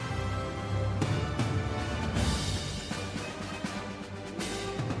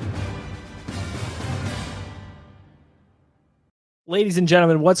Ladies and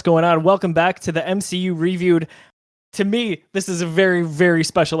gentlemen, what's going on? Welcome back to the MCU Reviewed. To me, this is a very, very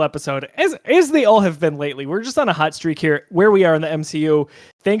special episode, as they all have been lately. We're just on a hot streak here, where we are in the MCU.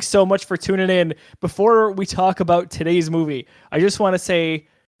 Thanks so much for tuning in. Before we talk about today's movie, I just want to say,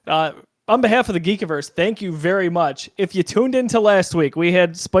 on behalf of the Geekiverse, thank you very much. If you tuned into last week, we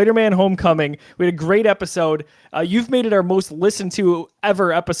had Spider-Man Homecoming. We had a great episode. You've made it our most listened to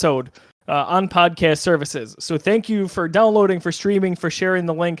ever episode on podcast services. So thank you for downloading, for streaming, for sharing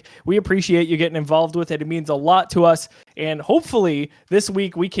the link. We appreciate you getting involved with it. It means a lot to us. And hopefully this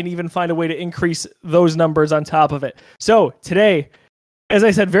week we can even find a way to increase those numbers on top of it. So today, as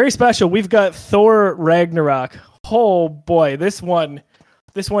I said, very special. We've got Thor Ragnarok. Oh boy, this one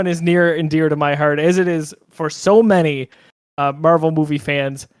is near and dear to my heart, as it is for so many Marvel movie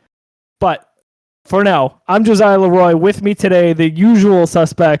fans. But for now, I'm Josiah Leroy. With me today, the usual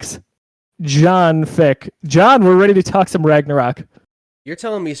suspects, John Fick. John, we're ready to talk some Ragnarok. You're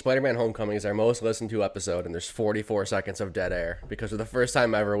telling me Spider-Man Homecoming is our most listened to episode and there's 44 seconds of dead air because for the first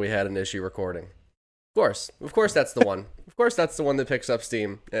time ever we had an issue recording. Of course that's the one. Of course that's the one that picks up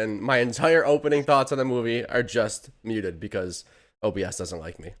steam. And my entire opening thoughts on the movie are just muted because OBS doesn't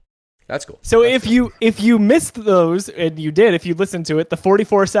like me. That's cool. So that's if you missed those, and you did, if you listened to it, the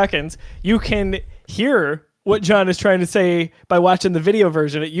 44 seconds, you can hear what John is trying to say by watching the video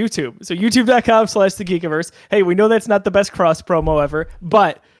version at YouTube. So youtube.com/thegeekiverse. Hey, we know that's not the best cross promo ever,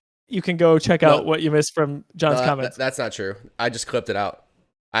 but you can go check out what you missed from John's comments. That's not true. I just clipped it out.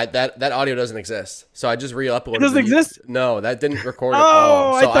 That audio doesn't exist. So I just re-uploaded it. Doesn't exist? No, that didn't record at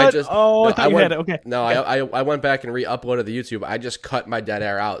all. So I thought you had it. Okay. No, I went back and re-uploaded the YouTube. I just cut my dead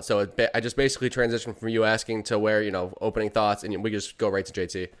air out. So I just basically transitioned from you asking to where, opening thoughts, and we just go right to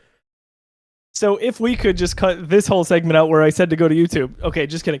JT. So if we could just cut this whole segment out where I said to go to YouTube. Okay,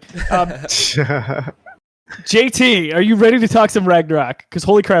 just kidding. JT, are you ready to talk some Ragnarok? Because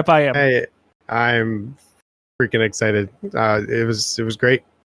holy crap, I am. Hey, I'm freaking excited. It was great.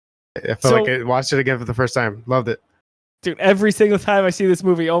 I felt like I watched it again for the first time. Loved it. Dude, every single time I see this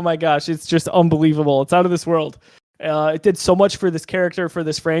movie, oh my gosh, it's just unbelievable. It's out of this world. It did so much for this character, for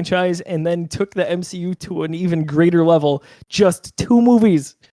this franchise, and then took the MCU to an even greater level. Just two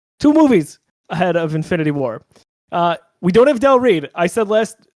movies ahead of Infinity War. We don't have Del Reed. I said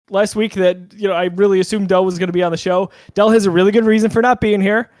last week that I really assumed Del was going to be on the show. Del has a really good reason for not being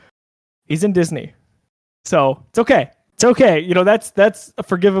here. He's in Disney, so it's okay. It's okay. That's a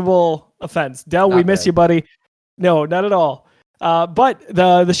forgivable offense. Del, we miss you, buddy. No, not at all. But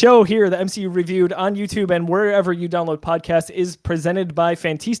the show here, the MCU Reviewed on YouTube and wherever you download podcasts, is presented by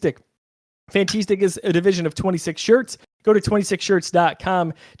Fantastic. Fantastic is a division of 26 Shirts. Go to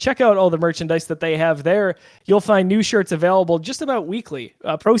 26shirts.com. Check out all the merchandise that they have there. You'll find new shirts available just about weekly.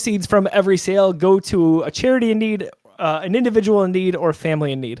 Proceeds from every sale go to a charity in need, an individual in need, or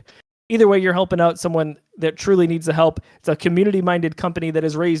family in need. Either way, you're helping out someone that truly needs the help. It's a community-minded company that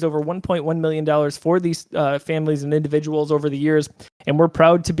has raised over $1.1 million for these families and individuals over the years, and we're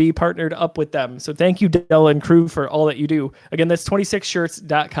proud to be partnered up with them. So thank you, Del and crew, for all that you do. Again, that's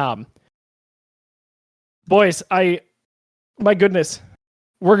 26shirts.com. Boys, my goodness,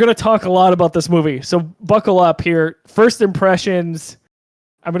 we're going to talk a lot about this movie, so buckle up here. First impressions,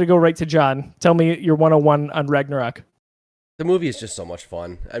 I'm going to go right to John. Tell me your 101 on Ragnarok. The movie is just so much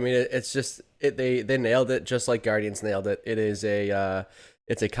fun. I mean, it's just they nailed it just like Guardians nailed it. It is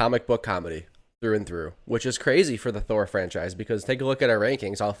it's a comic book comedy through and through, which is crazy for the Thor franchise because take a look at our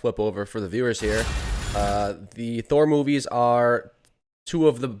rankings. I'll flip over for the viewers here. The Thor movies are two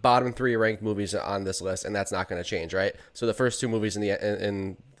of the bottom three ranked movies on this list, and that's not going to change, right? So the first two movies in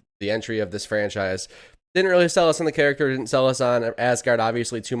the entry of this franchise didn't really sell us on the character, didn't sell us on Asgard,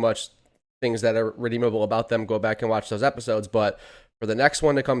 obviously too much things that are redeemable about them. Go back and watch those episodes, but for the next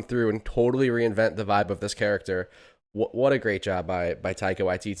one to come through and totally reinvent the vibe of this character, what a great job by Taika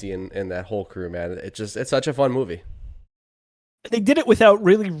Waititi and that whole crew, man. It's such a fun movie. They did it without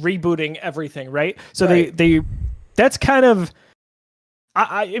really rebooting everything, right? So right. they that's kind of,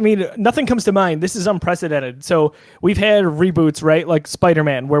 I mean, nothing comes to mind. This is unprecedented. So we've had reboots, right? Like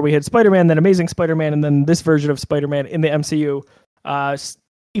Spider-Man, where we had Spider-Man, then Amazing Spider-Man, and then this version of Spider-Man in the MCU.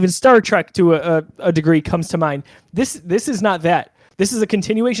 Even Star Trek, to a degree, comes to mind. This is not that. This is a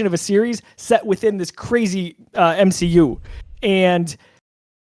continuation of a series set within this crazy MCU. And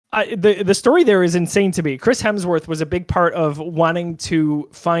the story there is insane to me. Chris Hemsworth was a big part of wanting to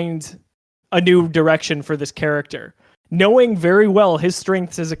find a new direction for this character, knowing very well his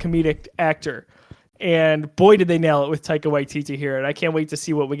strengths as a comedic actor. And boy, did they nail it with Taika Waititi here. And I can't wait to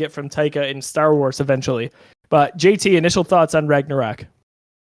see what we get from Taika in Star Wars eventually. But JT, initial thoughts on Ragnarok?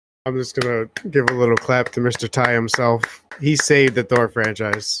 I'm just gonna give a little clap to Mr. Ty himself. He saved the Thor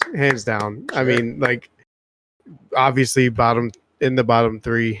franchise, hands down. Sure. I mean, like, obviously in the bottom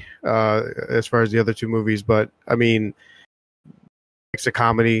three as far as the other two movies, but I mean, mix of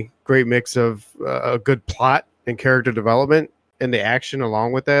comedy, great mix of a good plot and character development, and the action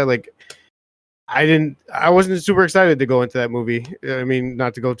along with that. Like, I wasn't super excited to go into that movie. I mean,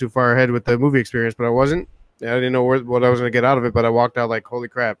 not to go too far ahead with the movie experience, but I wasn't. I didn't know what I was going to get out of it, but I walked out like, holy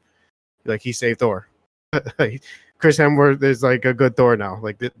crap. Like, he saved Thor. Like, Chris Hemsworth is like a good Thor now.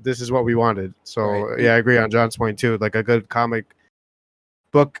 Like, this is what we wanted. So, right. Yeah, I agree on John's point too. Like, a good comic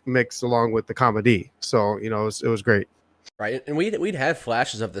book mix along with the comedy. So, it was great. Right, and we'd had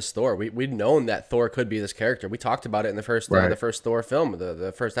flashes of this Thor. We'd known that Thor could be this character. We talked about it in the first Thor film,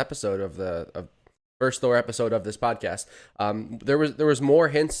 the first episode of first Thor episode of this podcast. There was more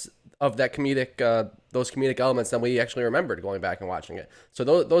hints of that those comedic elements than we actually remembered going back and watching it. So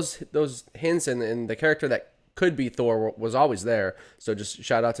those hints and the character that could be Thor was always there. So just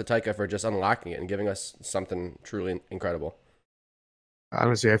shout out to Taika for just unlocking it and giving us something truly incredible.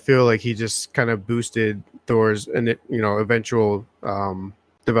 Honestly, I feel like he just kind of boosted Thor's eventual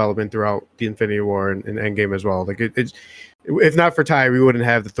development throughout the Infinity War and Endgame as well. Like, it's if not for Ty, we wouldn't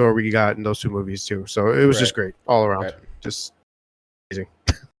have the Thor we got in those two movies too. So it was just great all around. Just amazing.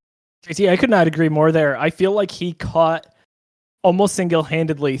 JT, I could not agree more there. I feel like he caught almost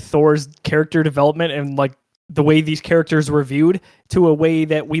single-handedly Thor's character development and like the way these characters were viewed to a way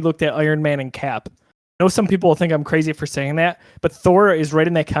that we looked at Iron Man and Cap. I know some people will think I'm crazy for saying that, but Thor is right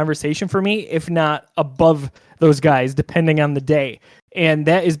in that conversation for me, if not above those guys, depending on the day. And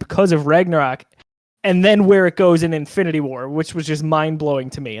that is because of Ragnarok. And then where it goes in Infinity War, which was just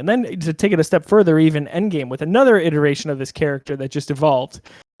mind-blowing to me. And then to take it a step further, even Endgame, with another iteration of this character that just evolved.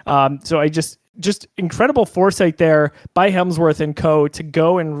 So I just incredible foresight there by Hemsworth and co. to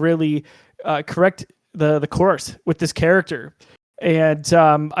go and really correct the course with this character. And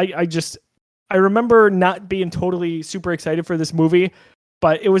I remember not being totally super excited for this movie,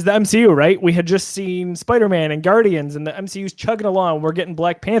 but it was the MCU, right? We had just seen Spider-Man and Guardians, and the MCU's chugging along. We're getting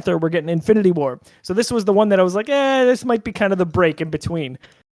Black Panther. We're getting Infinity War. So this was the one that I was like, this might be kind of the break in between.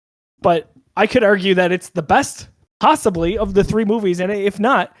 But I could argue that it's the best, possibly, of the three movies. And if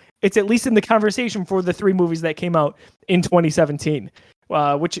not, it's at least in the conversation for the three movies that came out in 2017,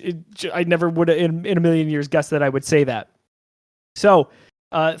 which I never would have in a million years guessed that I would say that. So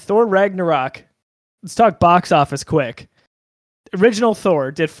Thor Ragnarok, let's talk box office quick. Original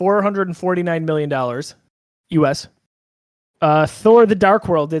Thor did $449 million US. Thor the Dark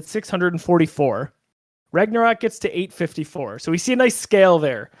World did 644. Ragnarok gets to 854. So we see a nice scale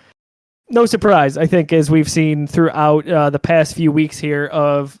there. No surprise, I think, as we've seen throughout the past few weeks here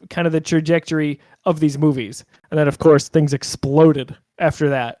of kind of the trajectory of these movies. And then, of course, things exploded after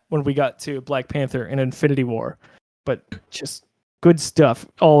that when we got to Black Panther and Infinity War. But just good stuff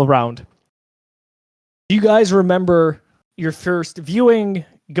all around. Do you guys remember your first viewing,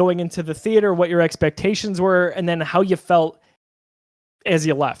 going into the theater, what your expectations were, and then how you felt as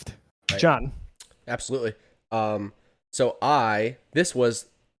you left? Right. John? Absolutely. This was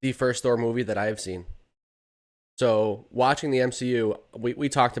the first Thor movie that I have seen. So watching the MCU, we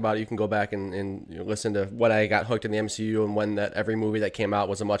talked about it. You can go back and listen to what I got hooked in the MCU and when that every movie that came out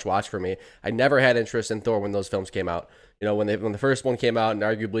was a much watch for me. I never had interest in Thor when those films came out. When the first one came out and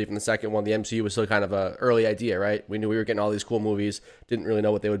arguably from the second one, the MCU was still kind of a early idea, right? We knew we were getting all these cool movies, didn't really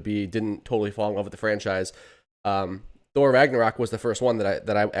know what they would be, didn't totally fall in love with the franchise. Thor Ragnarok was the first one that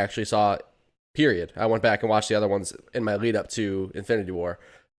I actually saw, period. I went back and watched the other ones in my lead up to Infinity War.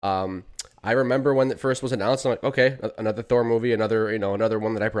 I remember when it first was announced, I'm like, okay, another Thor movie, another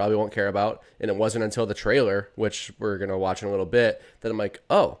one that I probably won't care about. And it wasn't until the trailer, which we're going to watch in a little bit, that I'm like,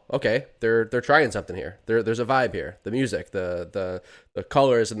 oh, okay, they're trying something here. There's a vibe here. The music, the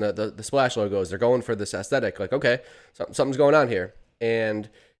colors and the splash logos, they're going for this aesthetic. Like, okay, something's going on here. And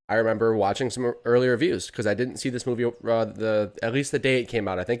I remember watching some early reviews because I didn't see this movie at least the day it came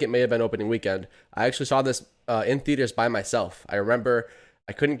out. I think it may have been opening weekend. I actually saw this in theaters by myself. I remember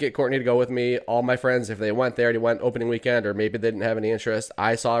I couldn't get Courtney to go with me. All my friends, if they went, they already went opening weekend, or maybe they didn't have any interest.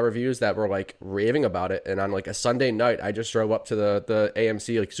 I saw reviews that were like raving about it, and on like a Sunday night, I just drove up to the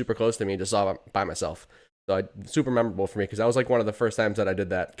AMC like super close to me and just saw it by myself. So super memorable for me because that was like one of the first times that I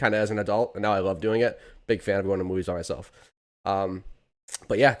did that kind of as an adult, and now I love doing it. Big fan of going to movies by myself.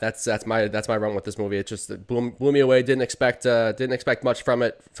 But yeah, that's my run with this movie. It just blew me away. Didn't expect much from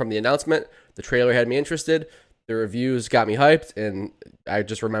it from the announcement. The trailer had me interested. The reviews got me hyped, and I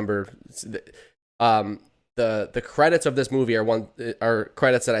just remember the the credits of this movie are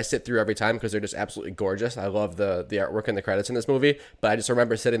credits that I sit through every time because they're just absolutely gorgeous. I love the artwork and the credits in this movie, but I just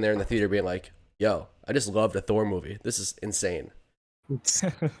remember sitting there in the theater being like, yo, I just loved a Thor movie. This is insane.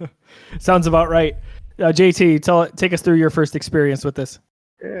 Sounds about right. JT, take us through your first experience with this.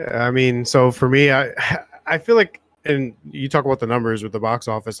 Yeah, I mean, so for me, I feel like, and you talk about the numbers with the box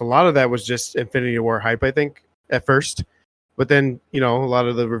office, a lot of that was just Infinity War hype, I think, at first. But then, a lot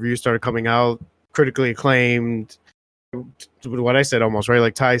of the reviews started coming out, critically acclaimed, what I said almost, right?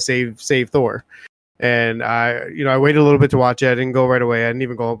 Like Ty save Thor. And I waited a little bit to watch it. I didn't go right away. I didn't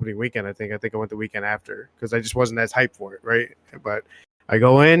even go opening weekend, I think. I went the weekend after because I just wasn't as hyped for it, right? But I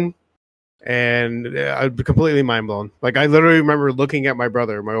go in and I'd be completely mind blown. Like I literally remember looking at my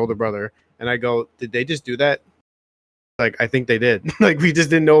older brother, and I go, did they just do that? Like, I think they did. Like, we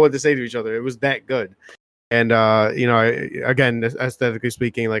just didn't know what to say to each other. It was that good. And, again, aesthetically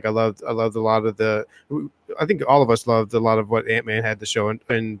speaking, like I loved a lot of I think all of us loved a lot of what Ant-Man had to show.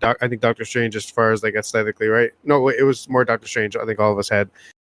 And I think Doctor Strange, as far as like aesthetically, right? No, it was more Doctor Strange. I think all of us had.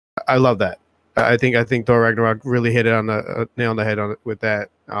 I love that. I think Thor Ragnarok really hit it on the nail on the head with that.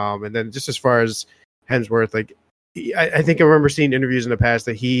 And then just as far as Hemsworth, like I think I remember seeing interviews in the past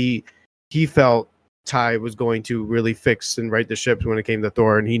that he felt Ty was going to really fix and right the ships when it came to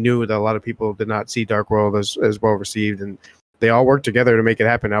Thor, and he knew that a lot of people did not see Dark World as well received, and they all worked together to make it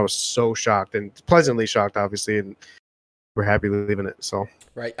happen. I was so shocked and pleasantly shocked, obviously, and we're happy leaving it. So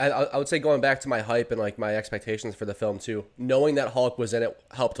right, I would say going back to my hype and like my expectations for the film too, knowing that Hulk was in it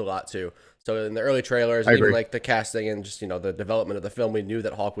helped a lot too. So in the early trailers, and even like the casting and just the development of the film, we knew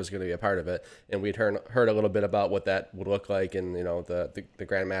that Hulk was going to be a part of it, and we'd heard a little bit about what that would look like, and the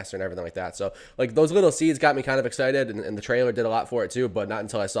Grandmaster and everything like that. So like those little seeds got me kind of excited, and the trailer did a lot for it too. But not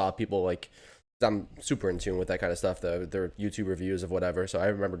until I saw people like, I'm super in tune with that kind of stuff, their YouTube reviews of whatever. So I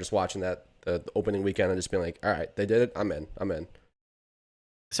remember just watching that the opening weekend and just being like, all right, they did it, I'm in.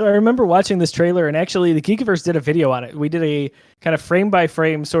 So I remember watching this trailer, and actually the Geekiverse did a video on it. We did a kind of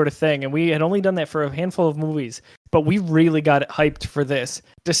frame-by-frame sort of thing, and we had only done that for a handful of movies, but we really got it hyped for this,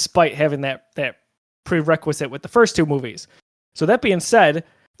 despite having that prerequisite with the first two movies. So that being said,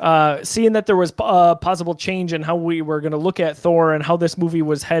 seeing that there was a possible change in how we were going to look at Thor and how this movie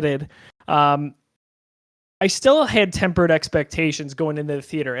was headed, I still had tempered expectations going into the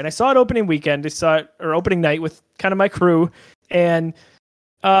theater. And I saw it opening weekend, opening night with kind of my crew, and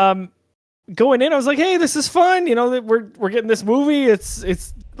going in, I was like, hey, this is fun. We're getting this movie.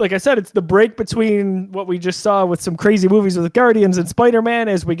 It's like I said, it's the break between what we just saw with some crazy movies with Guardians and Spider-Man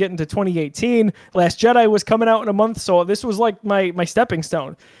as we get into 2018. Last Jedi was coming out in a month, so this was like my stepping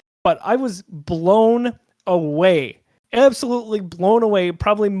stone. But I was blown away. Absolutely blown away.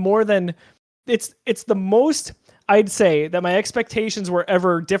 Probably more than it's the most I'd say that my expectations were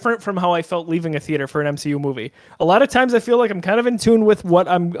ever different from how I felt leaving a theater for an MCU movie. A lot of times I feel like I'm kind of in tune with what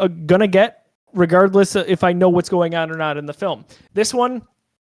I'm gonna get, regardless if I know what's going on or not in the film. This one,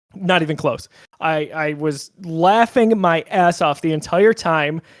 not even close. I was laughing my ass off the entire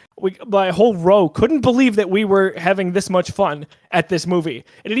time. My whole row couldn't believe that we were having this much fun at this movie.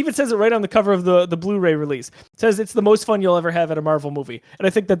 And it even says it right on the cover of the Blu-ray release. It says it's the most fun you'll ever have at a Marvel movie. And I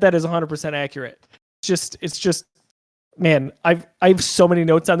think that is 100% accurate. It's just, man, I have so many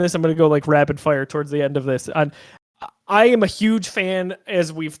notes on this. I'm going to go like rapid fire towards the end of this. I am a huge fan,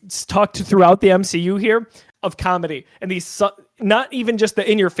 as we've talked throughout the MCU here, of comedy. And these, not even just the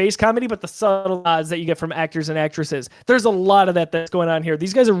in-your-face comedy, but the subtle odds that you get from actors and actresses. There's a lot of that's going on here.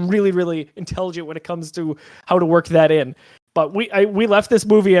 These guys are really, really intelligent when it comes to how to work that in. But we left this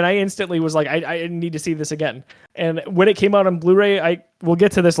movie, and I instantly was like, I need to see this again. And when it came out on Blu-ray, we'll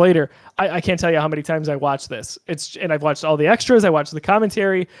get to this later. I can't tell you how many times I watched this. And I've watched all the extras. I watched the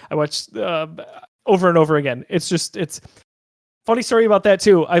commentary. I watched over and over again. It's funny story about that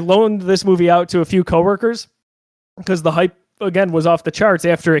too. I loaned this movie out to a few coworkers because the hype again was off the charts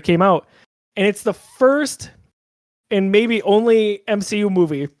after it came out. And it's the first and maybe only MCU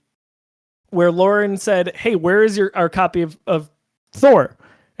movie where Lauren said, hey, where is our copy of Thor?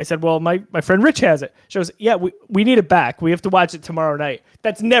 I said, well, my friend Rich has it. She goes, yeah, we need it back. We have to watch it tomorrow night.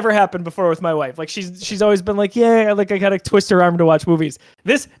 That's never happened before with my wife. Like she's always been like, yeah, like I gotta twist her arm to watch movies.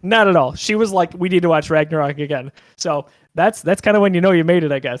 This, not at all. She was like, we need to watch Ragnarok again. So that's kind of when you know you made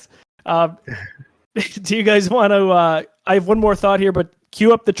it, I guess. Do you guys want to, I have one more thought here, but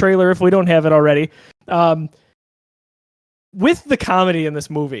cue up the trailer if we don't have it already. With the comedy in this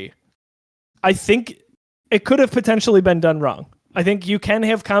movie, I think it could have potentially been done wrong. I think you can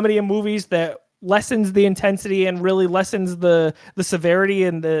have comedy in movies that lessens the intensity and really lessens the severity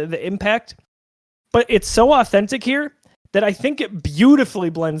and the impact. But it's so authentic here that I think it beautifully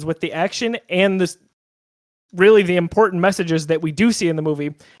blends with the action and really the important messages that we do see in the movie.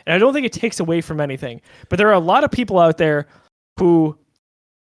 And I don't think it takes away from anything. But there are a lot of people out there who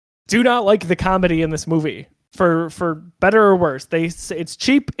do not like the comedy in this movie for better or worse. They say it's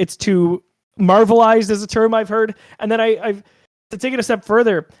cheap. It's too marvelized, is a term I've heard. And then I've to take it a step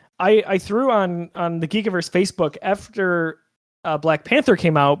further, I threw on the Geekiverse Facebook after Black Panther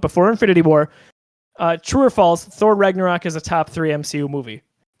came out, before Infinity War, true or false, Thor Ragnarok is a top 3 MCU movie,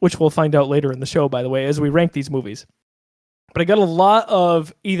 which we'll find out later in the show, by the way, as we rank these movies. But I got a lot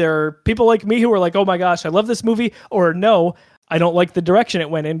of either people like me who are like, oh my gosh, I love this movie, or no, I don't like the direction it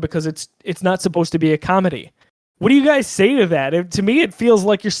went in because it's not supposed to be a comedy. What do you guys say to that? To me, it feels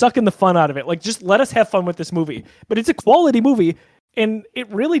like you're sucking the fun out of it. Like, just let us have fun with this movie. But it's a quality movie, and it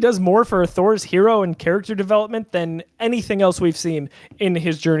really does more for Thor's hero and character development than anything else we've seen in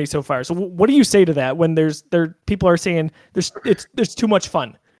his journey so far. So what do you say to that when people are saying there's too much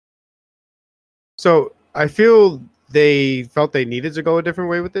fun? So I feel they felt they needed to go a different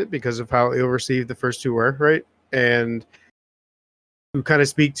way with it because of how ill-received the first two were, right? And to kind of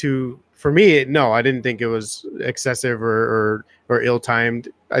speak to, for me, no, I didn't think it was excessive or ill-timed.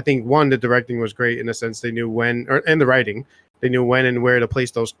 I think, one, the directing was great in the sense they knew when, and the writing, they knew when and where to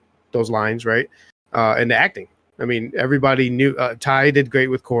place those lines, right? And the acting. I mean, everybody knew. Ty did great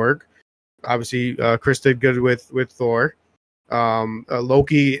with Korg. Obviously, Chris did good with Thor.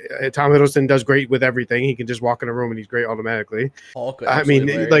 Loki, Tom Hiddleston does great with everything. He can just walk in a room and he's great automatically. Hulk, I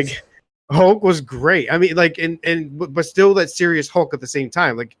mean, like, Hulk was great. I mean, like, but still that serious Hulk at the same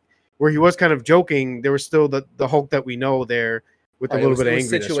time. Like, where he was kind of joking, there was still the Hulk that we know there with a little bit of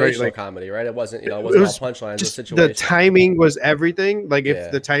angriness, situational, right? Like, comedy, right? It wasn't, it wasn't all punchlines. Just it was the situational. timing was everything. Like,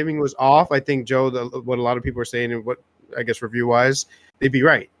 if the timing was off, I think, Joe, what a lot of people are saying, and what I guess review wise, they'd be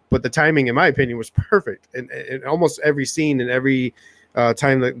right. But the timing, in my opinion, was perfect. And almost every scene and every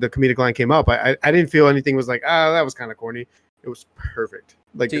time the comedic line came up, I didn't feel anything was like, that was kind of corny. It was perfect.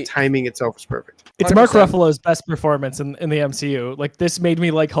 Like, the timing itself was perfect. It's 100%. Mark Ruffalo's best performance in the MCU. Like, this made me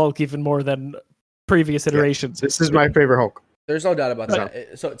like Hulk even more than previous iterations. Yeah, this is my favorite Hulk. There's no doubt about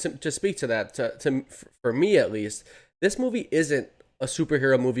that. So to speak to that, for me at least, this movie isn't a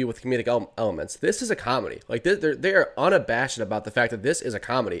superhero movie with comedic elements. This is a comedy. Like, they are unabashed about the fact that this is a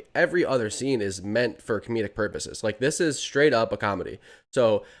comedy. Every other scene is meant for comedic purposes. Like, this is straight up a comedy.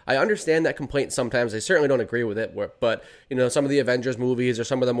 So I understand that complaint sometimes. I certainly don't agree with it. But, some of the Avengers movies or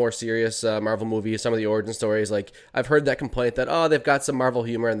some of the more serious Marvel movies, some of the origin stories, like, I've heard that complaint that, they've got some Marvel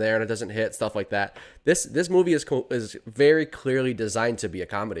humor in there and it doesn't hit, stuff like that. This movie is very clearly designed to be a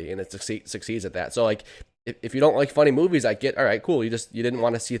comedy, and it succeeds at that. So, like, if you don't like funny movies, I get, all right, cool. You didn't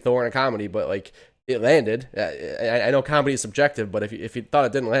want to see Thor in a comedy, but, like, it landed. I know comedy is subjective, but if you thought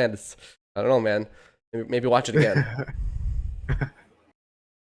it didn't land, I don't know, man. Maybe watch it again.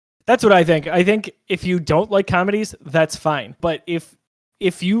 That's what I think. I think if you don't like comedies, that's fine. But if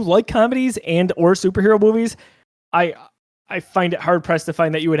you like comedies and or superhero movies, I find it hard pressed to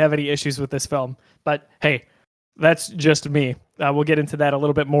find that you would have any issues with this film. But hey, that's just me. We'll get into that a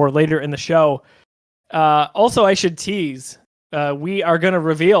little bit more later in the show. Also, I should tease, we are going to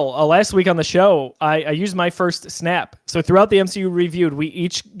reveal, last week on the show, I used my first snap. So throughout the MCU Reviewed, we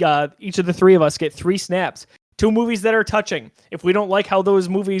each of the three of us get 3 snaps, 2 movies that are touching. If we don't like how those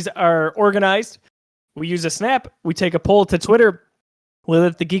movies are organized, we use a snap, we take a poll to Twitter, we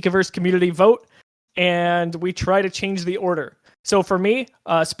let the Geekiverse community vote, and we try to change the order. So for me,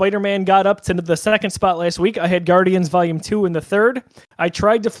 Spider-Man got up to the 2nd spot last week. I had Guardians Volume 2 in the 3rd. I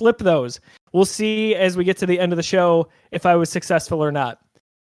tried to flip those. We'll see as we get to the end of the show if I was successful or not.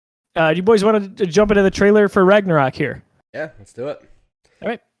 Do you boys want to jump into the trailer for Ragnarok here? Yeah, let's do it. All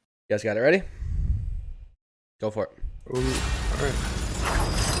right. You guys got it ready? Go for it. Ooh, all right.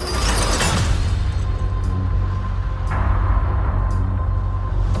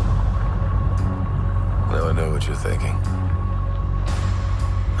 Now I know what you're thinking.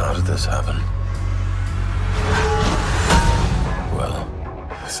 How did this happen? Well,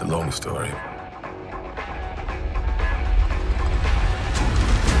 it's a long story.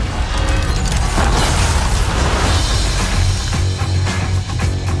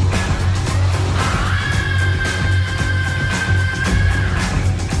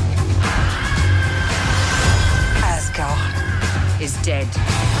 Asgard is dead.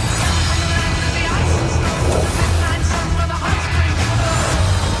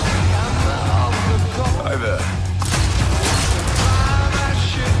 Hi there.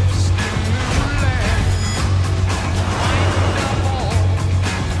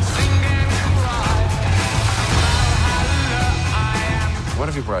 What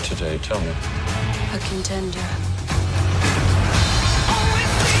have you brought today? Tell me. A contender.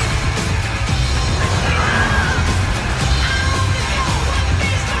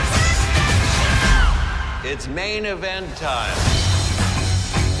 It's main event time.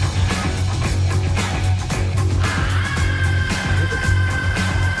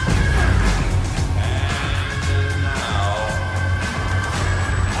 And now,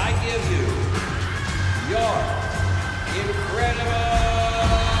 I give you your incredible...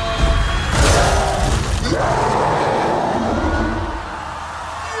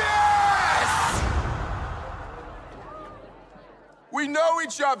 Yes! We know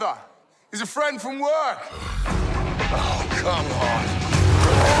each other. He's a friend from work. Oh, come on.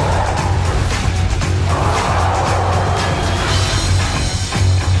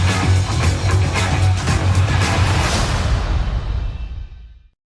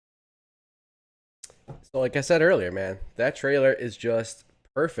 So like I said earlier, man, that trailer is just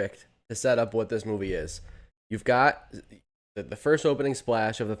perfect to set up what this movie is. You've got the first opening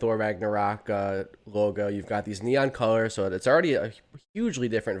splash of the Thor Ragnarok logo. You've got these neon colors, so it's already a hugely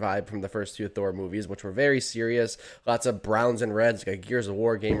different vibe from the first two Thor movies, which were very serious. Lots of browns and reds, like a Gears of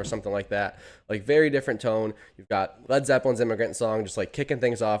War game or something like that. Like, very different tone. You've got Led Zeppelin's Immigrant Song just like kicking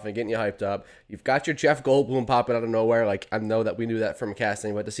things off and getting you hyped up. You've got your Jeff Goldblum popping out of nowhere. Like, I know that we knew that from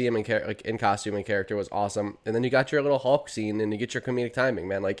casting, but to see him in costume and character was awesome. And then you got your little Hulk scene, and you get your comedic timing,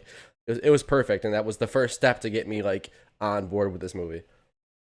 man. Like, it was perfect, and that was the first step to get me like on board with this movie.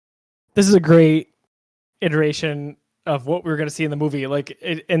 This is a great iteration of what we were going to see in the movie.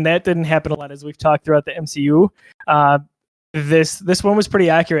 And that didn't happen a lot as we've talked throughout the MCU. This one was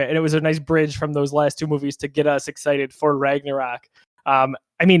pretty accurate, and it was a nice bridge from those last two movies to get us excited for Ragnarok. I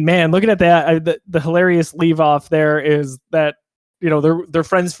mean, man, looking at that, the hilarious leave off there is that, you know, they're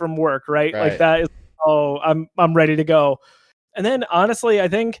friends from work, right? Like, that is, oh, I'm ready to go. And then honestly, I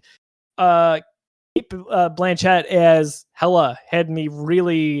think Kate Blanchett as Hela had me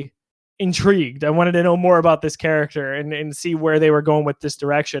really intrigued. I wanted to know more about this character and see where they were going with this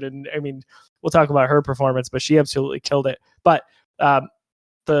direction. And I mean, we'll talk about her performance, but she absolutely killed it. But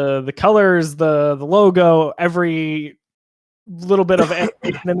the colors, the logo, every little bit of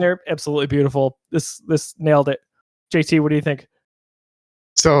animation in there, absolutely beautiful. This nailed it. JT, what do you think?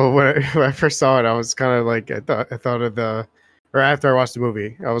 So when I first saw it, I was kind of like, I thought of or after I watched the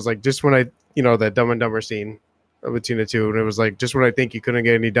movie, I was like, just when that Dumb and Dumber scene between the two, and it was like, just when I think you couldn't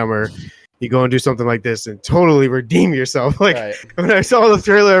get any dumber, you go and do something like this and totally redeem yourself. Like, when I saw the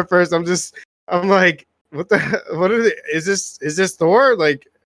trailer at first, I'm like, what is this Thor? Like,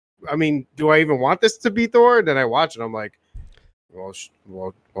 I mean, do I even want this to be Thor? And then I watch it, I'm like,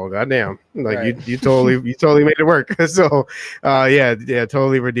 well, goddamn! Like, you totally made it work. So, yeah,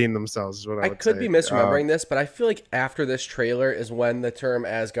 totally redeemed themselves. Is what I could say. be misremembering this, but I feel like after this trailer is when the term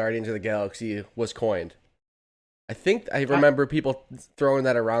 "as Guardians of the Galaxy" was coined. I think I remember people throwing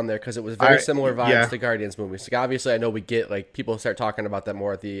that around there because it was very similar vibes to Guardians movies. Like, obviously, I know we get like people start talking about that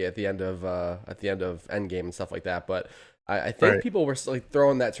more at the end of Endgame and stuff like that, but. I think people were like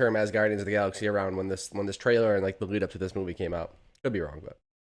throwing that term "as Guardians of the Galaxy" around when this trailer and like the lead up to this movie came out. Could be wrong, but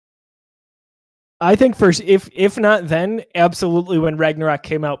I think first, if not then, absolutely when Ragnarok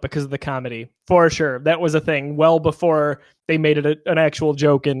came out because of the comedy, for sure. That was a thing well before they made it an actual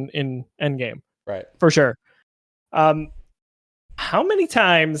joke in Endgame, right? For sure. How many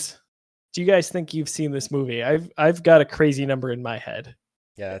times do you guys think you've seen this movie? I've got a crazy number in my head.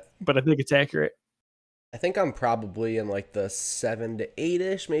 Yeah, but I think it's accurate. I think I'm probably in like the 7 to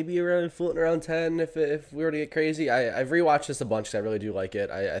 8-ish, maybe around floating around 10 if we were to get crazy. I've rewatched this a bunch because I really do like it.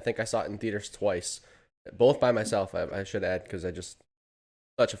 I think I saw it in theaters twice, both by myself, I should add, because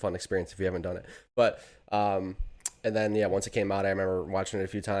such a fun experience if you haven't done it. But and then once it came out, I remember watching it a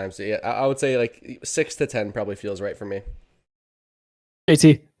few times. So, yeah, I would say like 6 to 10 probably feels right for me.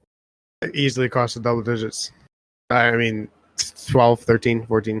 JT? Easily cost of double digits. I mean, 12, 13,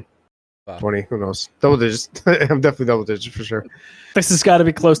 14. 20, who knows? Double digits. I'm definitely double digits for sure. This has got to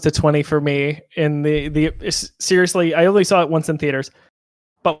be close to 20 for me. In the seriously, I only saw it once in theaters,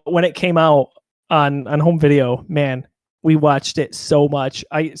 but when it came out on home video, man, we watched it so much.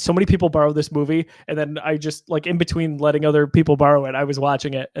 So many people borrowed this movie, and then I just, like, in between letting other people borrow it, I was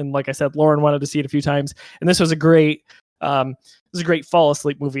watching it, and like I said, Lauren wanted to see it a few times, and this was a great fall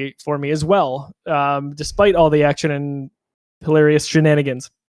asleep movie for me as well, despite all the action and hilarious shenanigans.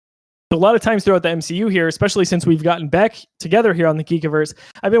 A lot of times throughout the MCU here, especially since we've gotten back together here on the Geekiverse,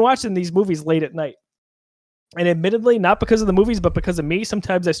 I've been watching these movies late at night. And admittedly, not because of the movies, but because of me,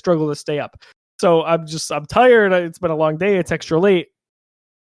 sometimes I struggle to stay up. So I'm tired. It's been a long day. It's extra late.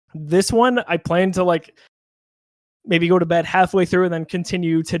 This one, I plan to like maybe go to bed halfway through and then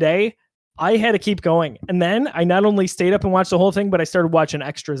continue today. I had to keep going. And then I not only stayed up and watched the whole thing, but I started watching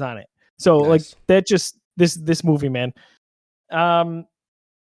extras on it. So nice. Like that just, this movie, man.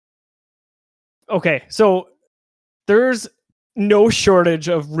 Okay, so there's no shortage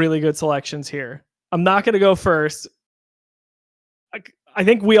of really good selections here. I'm not going to go first. I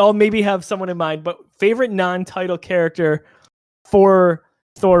think we all maybe have someone in mind, but favorite non-title character for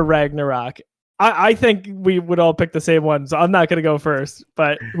Thor Ragnarok. I think we would all pick the same one, so I'm not going to go first.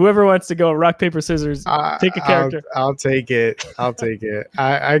 But whoever wants to go, rock, paper, scissors, take a character. I'll take it.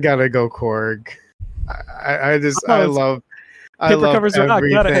 I gotta go Korg. I love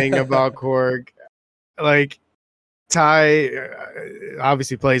everything about Korg. Like Ty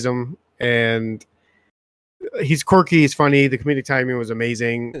obviously plays him, and he's quirky. He's funny. The comedic timing was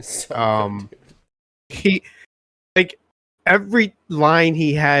amazing. So he like every line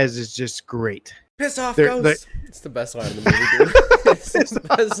he has is just great. Piss off, Ghost. It's the best line in the movie, dude. It's the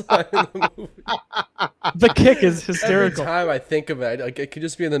best line in the movie. The kick is hysterical. Every time I think of it, like, it could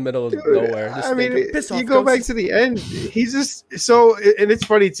just be in the middle of nowhere. Just I mean, piss off, you go Ghost. back to the end. He's just so, and it's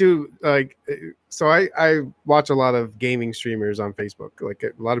funny too. Like, so I watch a lot of gaming streamers on Facebook. Like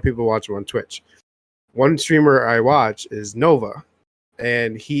a lot of people watch them on Twitch. One streamer I watch is Nova,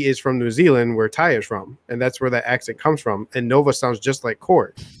 and he is from New Zealand, where Ty is from, and that's where that accent comes from. And Nova sounds just like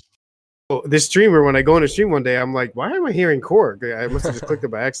Korg. So this streamer, when I go in a stream one day, I'm like, why am I hearing Korg? I must have just clicked it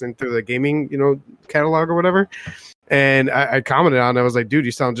by accident through the gaming, catalog or whatever. And I commented on it. I was like, dude,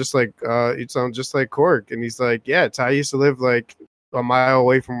 you sound just like Korg. And he's like, yeah, Ty used to live like a mile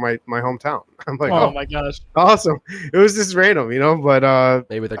away from my hometown. I'm like, oh my gosh, awesome. It was just random, but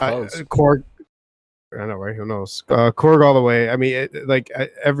maybe they're close. Korg. I don't know, right? Who knows? Korg all the way. I mean,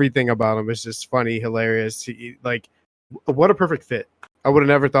 everything about him is just funny, hilarious. What a perfect fit. I would have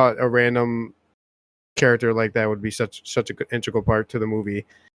never thought a random character like that would be such a good integral part to the movie.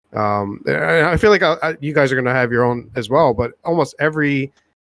 I feel like you guys are going to have your own as well, but almost every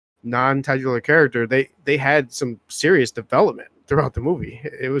non-titular character, they had some serious development throughout the movie.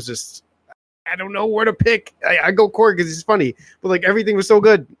 It was just, I don't know where to pick. I go Korg because he's funny, but like everything was so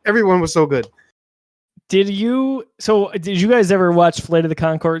good. Everyone was so good. Did you guys ever watch Flight of the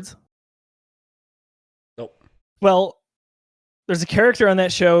Conchords? Nope. Well, there's a character on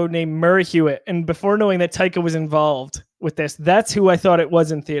that show named Murray Hewitt, and before knowing that Taika was involved with this, that's who I thought it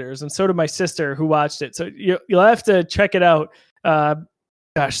was in theaters, and so did my sister who watched it. So you'll have to check it out.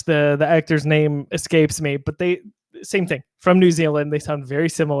 Gosh, the actor's name escapes me, but same thing, from New Zealand. They sound very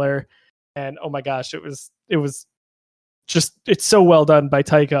similar, and oh my gosh, it was just, it's so well done by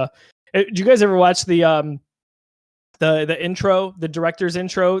Taika. Did you guys ever watch the intro, the director's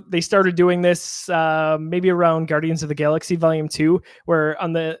intro? They started doing this maybe around Guardians of the Galaxy Volume 2, where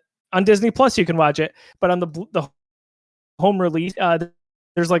on Disney Plus you can watch it, but on the home release,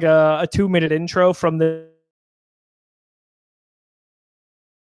 there's like a 2-minute intro from the.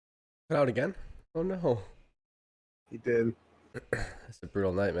 Out again? Oh no, he did. That's a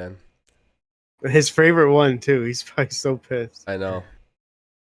brutal night, man. His favorite one too. He's probably so pissed. I know.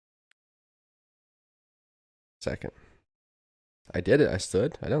 Second. I did it. I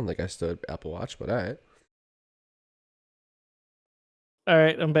stood. I don't think I stood Apple Watch, but all right. All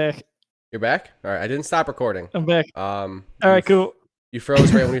right, I'm back. You're back? All right. I didn't stop recording. I'm back. All right, cool. You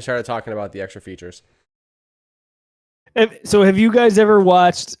froze right when you started talking about the extra features. So have you guys ever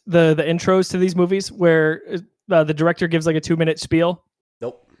watched the intros to these movies where the director gives like a 2-minute spiel?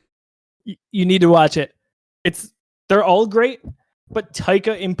 Nope. You need to watch it. They're all great, but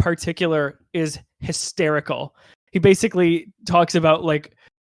Taika in particular is hysterical. He basically talks about like,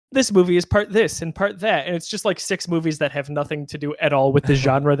 this movie is part this and part that, and it's just like 6 movies that have nothing to do at all with the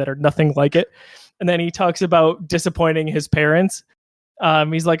genre, that are nothing like it. And then he talks about disappointing his parents.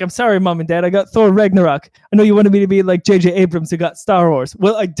 He's like, I'm sorry, Mom and Dad, I got Thor Ragnarok. I know you wanted me to be like J.J. Abrams who got Star Wars.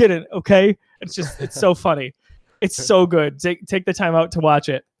 Well, I didn't, okay? It's so funny. It's so good. Take the time out to watch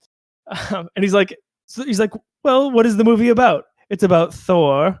it. And he's like, well, what is the movie about? It's about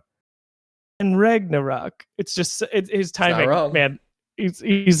Thor and Ragnarok. It's just his timing, man.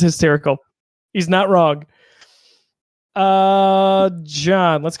 He's hysterical. He's not wrong.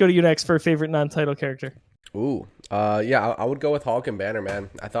 John, let's go to you next for a favorite non-title character. Ooh, yeah, I would go with Hulk and Banner, man.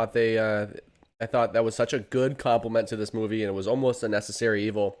 I thought that was such a good compliment to this movie, and it was almost a necessary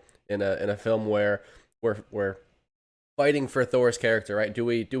evil in a film where we're fighting for Thor's character, right? Do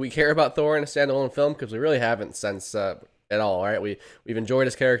we care about Thor in a standalone film? Because we really haven't since at all, right? We've enjoyed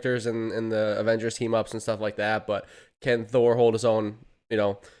his characters in the Avengers team ups and stuff like that, but can Thor hold his own,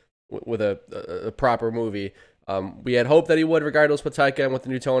 with a proper movie? We had hoped that he would, regardless with Taika and with the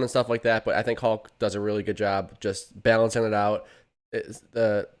new tone and stuff like that, but I think Hulk does a really good job just balancing it out.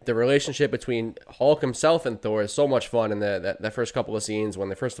 The relationship between Hulk himself and Thor is so much fun in that first couple of scenes when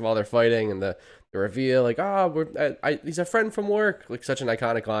they're fighting, and the reveal, like, he's a friend from work, like such an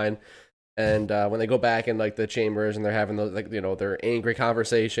iconic line. And when they go back in like the chambers and they're having those like their angry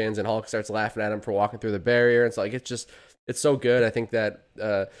conversations, and Hulk starts laughing at him for walking through the barrier. It's like it's so good. I think that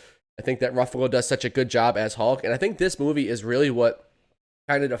Ruffalo does such a good job as Hulk, and I think this movie is really what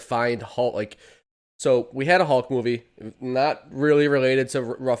kind of defined Hulk. Like, so we had a Hulk movie, not really related to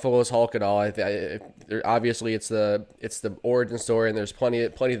Ruffalo's Hulk at all. Obviously, it's the origin story, and there's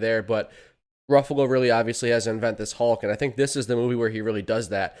plenty there, but Ruffalo really obviously has to invent this Hulk, and I think this is the movie where he really does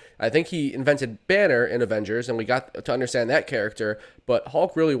that. I think he invented Banner in Avengers, and we got to understand that character, but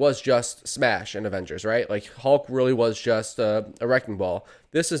Hulk really was just Smash in Avengers, right? Like, Hulk really was just a wrecking ball.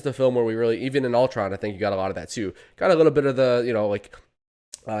 This is the film where we really, even in Ultron, I think you got a lot of that too. Got a little bit of the,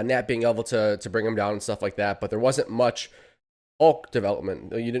 Nat being able to bring him down and stuff like that, but there wasn't much Hulk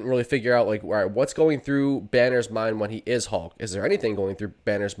development. You didn't really figure out, like, all right, what's going through Banner's mind when he is Hulk? Is there anything going through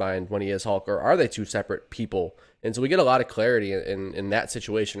Banner's mind when he is Hulk, or are they two separate people? And so we get a lot of clarity in that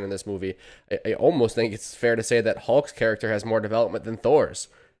situation in this movie. I almost think it's fair to say that Hulk's character has more development than Thor's,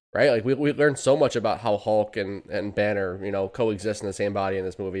 right? Like, we learned so much about how Hulk and Banner, coexist in the same body in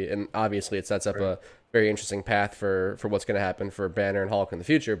this movie, and obviously it sets up a very interesting path for what's going to happen for Banner and Hulk in the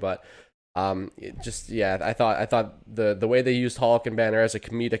future, but I thought the way they used Hulk and Banner as a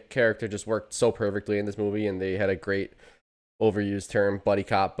comedic character just worked so perfectly in this movie, and they had a great overused term, buddy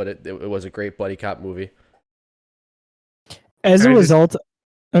cop, but it was a great buddy cop movie. As a result,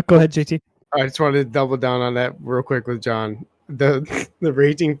 go ahead, JT. I just wanted to double down on that real quick with John. The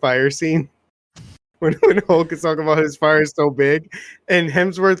raging fire scene when Hulk is talking about his fire is so big, and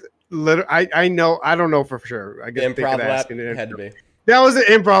Hemsworth. I don't know for sure. I guess improv laugh had to be. That was an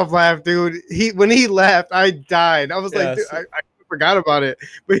improv laugh, dude. When he laughed, I died. I was like, dude, I forgot about it.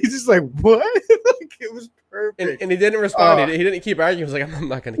 But he's just like, what? Like, it was perfect. And he didn't respond. He didn't keep arguing. He was like, I'm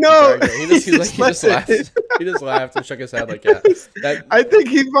not going to keep arguing. He just laughed. He just laughed and shook his head like, yeah. I think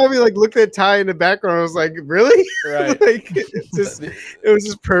he probably like looked at Ty in the background. I was like, really? Right. Like, it was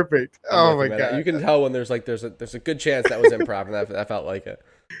just perfect. Oh my God. You can tell when there's a good chance that was improv, and that felt like it.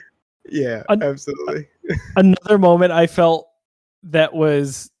 Yeah, absolutely. Another moment I felt that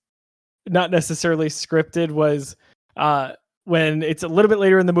was not necessarily scripted was when it's a little bit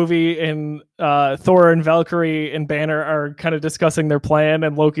later in the movie, and Thor and Valkyrie and Banner are kind of discussing their plan,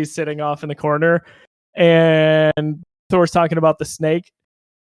 and Loki's sitting off in the corner, and Thor's talking about the snake.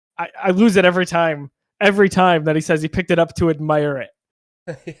 I lose it every time that he says he picked it up to admire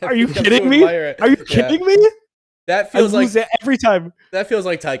it. Are you kidding me? Are you kidding me? That feels like it every time. That feels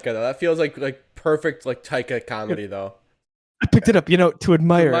like Taika though. That feels like perfect like Taika comedy though. I picked it up, to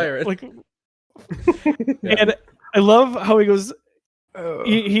admire it. Like, and I love how he goes.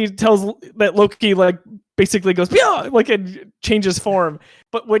 He tells that Loki basically goes and changes form.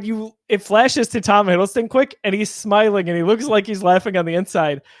 But when it flashes to Tom Hiddleston quick, and he's smiling and he looks like he's laughing on the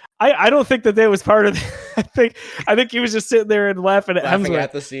inside. I don't think that was part of it. I think he was just sitting there and laughing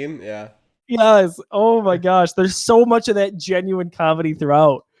at the scene. Yeah. Yes. Oh my gosh. There's so much of that genuine comedy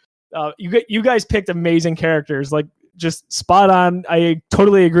throughout. You guys picked amazing characters, like just spot on. I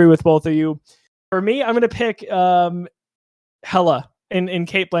totally agree with both of you. For me, I'm going to pick Hela in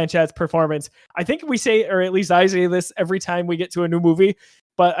Cate Blanchett's performance. I think we say, or at least I say this every time we get to a new movie,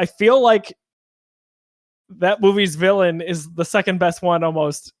 but I feel like that movie's villain is the second best one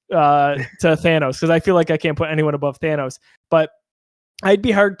almost to Thanos, because I feel like I can't put anyone above Thanos. But I'd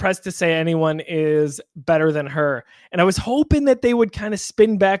be hard pressed to say anyone is better than her. And I was hoping that they would kind of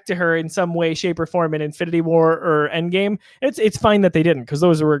spin back to her in some way, shape, or form in Infinity War or Endgame. It's fine that they didn't, because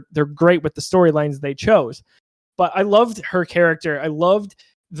they're great with the storylines they chose. But I loved her character. I loved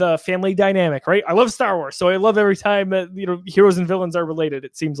the family dynamic, right? I love Star Wars, so I love every time that heroes and villains are related,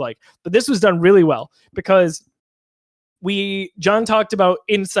 it seems like. But this was done really well, because John talked about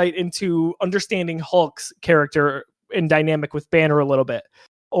insight into understanding Hulk's character and dynamic with Banner a little bit,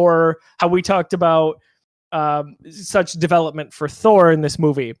 or how we talked about such development for Thor in this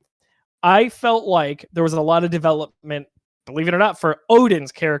movie. I felt like there was a lot of development, believe it or not, for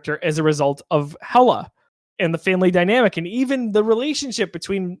Odin's character as a result of Hela and the family dynamic, and even the relationship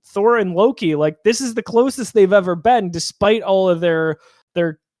between Thor and Loki. Like, this is the closest they've ever been, despite all of their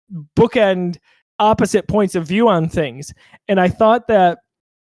bookend opposite points of view on things. And I thought that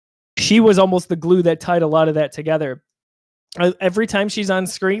she was almost the glue that tied a lot of that together. Every time she's on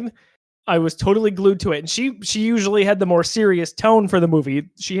screen, I was totally glued to it. And she usually had the more serious tone for the movie.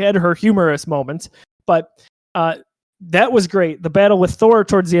 She had her humorous moments, but that was great. The battle with Thor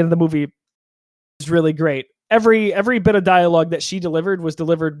towards the end of the movie was really great. Every bit of dialogue that she delivered was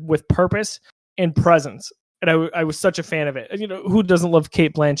delivered with purpose and presence. And I was such a fan of it. Who doesn't love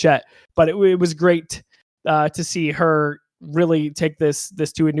Cate Blanchett? But it was great to see her really take this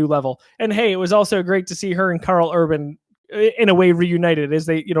to a new level. And hey, it was also great to see her and Carl Urban in a way reunited as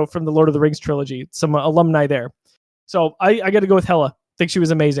they, from the Lord of the Rings trilogy, some alumni there. So I got to go with Hela. I think she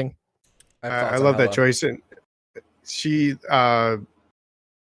was amazing. I love that choice. And she,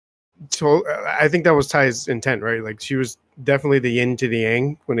 so I think that was Ty's intent, right? Like she was definitely the yin to the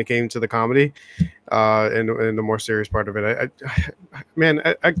yang when it came to the comedy, and the more serious part of it.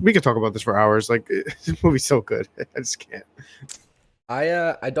 We could talk about this for hours. Like this movie's so good, I just can't.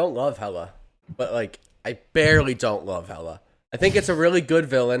 I don't love Hela, but like I barely don't love Hela. I think it's a really good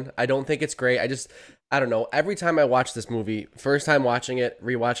villain. I don't think it's great. I don't know. Every time I watch this movie, first time watching it,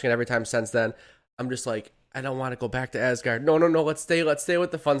 rewatching it every time since then, I'm just like, I don't want to go back to Asgard. No. Let's stay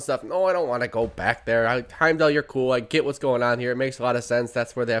with the fun stuff. No, I don't want to go back there. Heimdall, you're cool. I get what's going on here. It makes a lot of sense.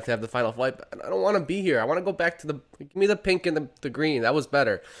 That's where they have to have the final fight. But I don't want to be here. I want to go back to give me the pink and the green. That was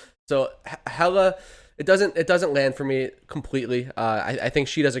better. So Hela, it doesn't land for me completely. I think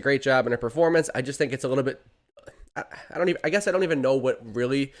she does a great job in her performance. I just think it's a little bit. I guess I don't even know what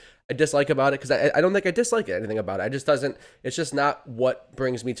really I dislike about it, because I don't think I dislike anything about it. It's just not what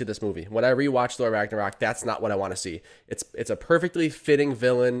brings me to this movie. When I rewatch Thor Ragnarok, that's not what I want to see. It's a perfectly fitting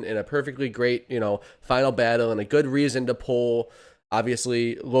villain and a perfectly great, final battle, and a good reason to pull,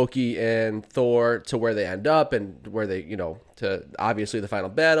 obviously, Loki and Thor to where they end up, and where they, to obviously the final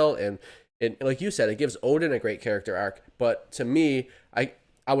battle. And like you said, it gives Odin a great character arc. But to me, I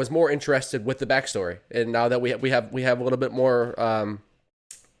was more interested with the backstory, and now that we have a little bit more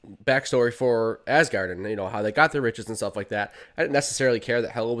backstory for Asgard, and how they got their riches and stuff like that. I didn't necessarily care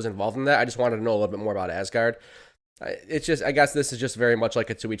that Hela was involved in that. I just wanted to know a little bit more about Asgard. It's just, I guess this is just very much like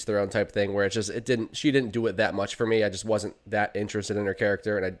a to each their own type thing, where she didn't do it that much for me. I just wasn't that interested in her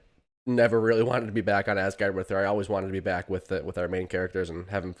character, and I never really wanted to be back on Asgard with her. I always wanted to be back with our main characters and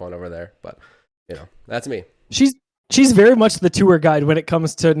having fun over there. But that's me. She's very much the tour guide when it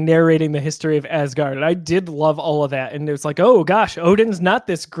comes to narrating the history of Asgard. And I did love all of that. And it was like, oh gosh, Odin's not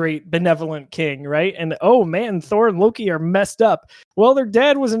this great benevolent king, right? And oh man, Thor and Loki are messed up. Well, their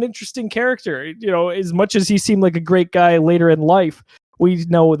dad was an interesting character. As much as he seemed like a great guy later in life, we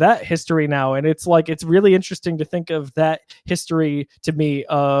know that history now. And it's really interesting to think of that history to me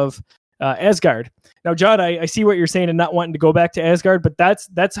of Asgard. Now, John, I see what you're saying and not wanting to go back to Asgard, but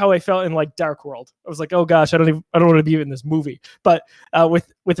that's how I felt in like Dark World. I was like, oh gosh, I don't want to be in this movie. But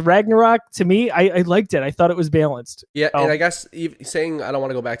with Ragnarok, to me, I liked it. I thought it was balanced. Yeah, and I guess saying I don't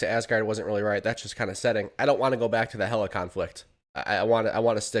want to go back to Asgard wasn't really right. That's just kind of setting. I don't want to go back to the Hela conflict. I want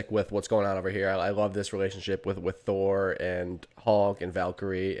to stick with what's going on over here. I love this relationship with Thor and Hulk and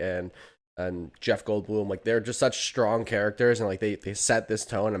Valkyrie and Jeff Goldblum. Like, they're just such strong characters, and like they set this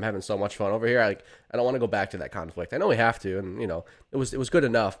tone. I'm having so much fun over here. I don't want to go back to that conflict. I know we have to, and it was good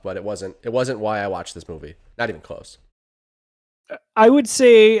enough, but it wasn't why I watched this movie. Not even close. I would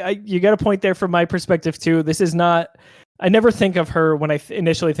say you got a point there from my perspective too. This is not. I never think of her when I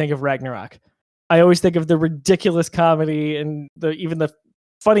initially think of Ragnarok. I always think of the ridiculous comedy and even the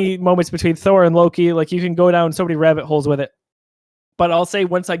funny moments between Thor and Loki. Like, you can go down so many rabbit holes with it. But I'll say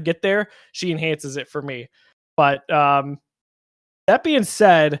once I get there, she enhances it for me. But that being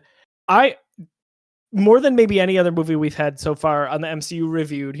said, more than maybe any other movie we've had so far on the MCU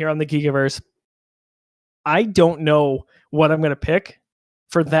Reviewed here on the Geekiverse, I don't know what I'm going to pick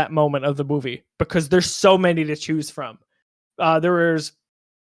for that moment of the movie, because there's so many to choose from. There was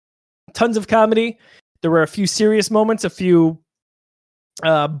tons of comedy. There were a few serious moments, a few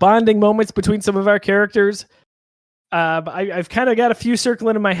bonding moments between some of our characters. I've kind of got a few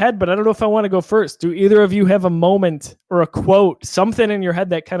circling in my head, but I don't know if I want to go first. Do either of you have a moment or a quote, something in your head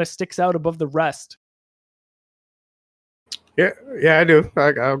that kind of sticks out above the rest? Yeah, I do.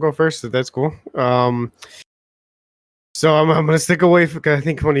 I'll go first, if that's cool. So I'm going to stick away from, I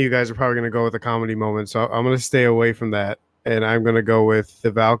think one of you guys are probably going to go with a comedy moment, so I'm going to stay away from that, and I'm going to go with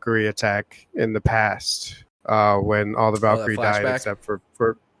the Valkyrie attack in the past, when all the Valkyrie died except for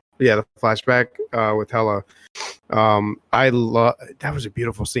the flashback with Hela. That was a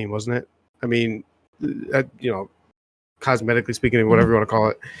beautiful scene, wasn't it? I mean, cosmetically speaking, whatever you want to call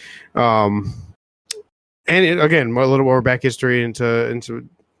it. And again, a little more back history into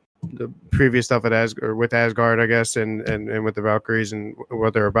the previous stuff with Asgard, I guess, and with the Valkyries and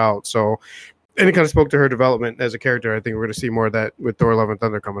what they're about. So, and it kind of spoke to her development as a character. I think we're going to see more of that with Thor: Love and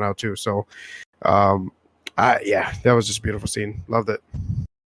Thunder coming out too. So, that was just a beautiful scene. Loved it.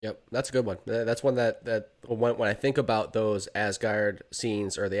 Yep, that's a good one. That's one that when I think about those Asgard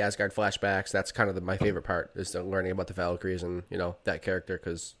scenes or the Asgard flashbacks, that's kind of my favorite part, is learning about the Valkyries and that character,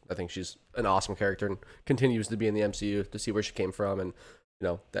 because I think she's an awesome character and continues to be in the MCU, to see where she came from, and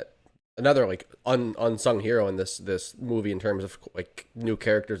that another like unsung hero in this movie in terms of like new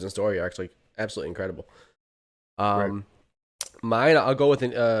characters and story arcs. Like absolutely incredible. Right. Mine, I'll go with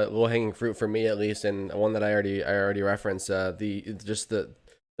a low hanging fruit for me at least, and one that I already referenced.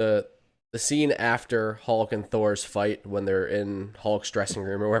 The scene after Hulk and Thor's fight when they're in Hulk's dressing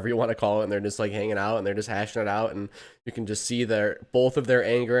room or whatever you want to call it, and they're just like hanging out and they're just hashing it out, and you can just see both of their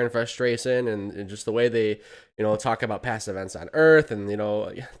anger and frustration, and just the way they talk about past events on Earth, and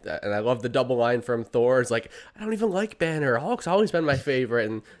and I love the double line from Thor. It's like, I don't even like Banner. Hulk's always been my favorite,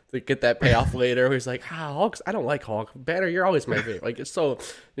 and to get that payoff later, where he's like, I don't like Hulk. Banner, you're always my favorite. Like, it's so,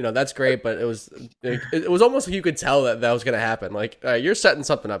 that's great, but it was almost like you could tell that was gonna happen. Like, you're setting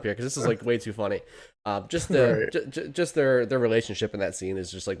something up here because this is like way too funny. Just their relationship in that scene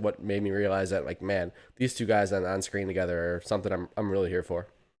is just like what made me realize that, like, man, these two guys on screen together are something I'm really here for.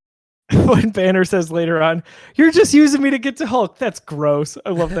 When Banner says later on, "You're just using me to get to Hulk," that's gross.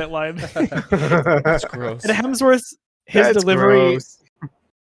 I love that line. That's gross. And Hemsworth's delivery. Gross.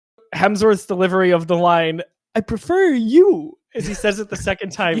 Hemsworth's delivery of the line, "I prefer you," as he says it the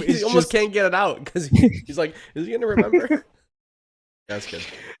second time. He almost can't get it out because he's like, is he going to remember? That's good.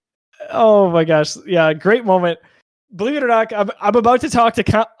 Oh my gosh. Yeah, great moment. Believe it or not, I'm about to talk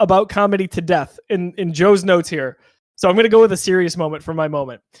about comedy to death in Joe's notes here. So I'm going to go with a serious moment for my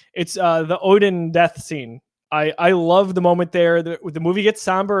moment. It's the Odin death scene. I love the moment there. The movie gets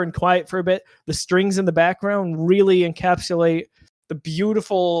somber and quiet for a bit. The strings in the background really encapsulate the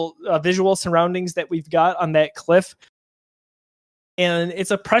beautiful visual surroundings that we've got on that cliff. And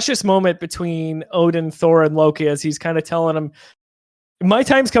it's a precious moment between Odin, Thor, and Loki as he's kind of telling him, my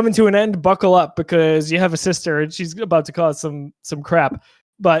time's coming to an end, buckle up because you have a sister and she's about to cause some crap.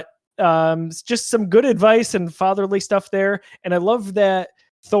 But it's just some good advice and fatherly stuff there. And I love that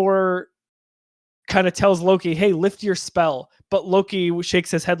Thor kind of tells Loki, hey, lift your spell. But Loki shakes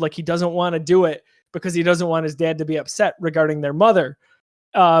his head like he doesn't want to do it because he doesn't want his dad to be upset regarding their mother.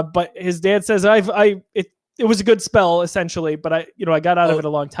 But his dad says, it was a good spell essentially, but I got out of it a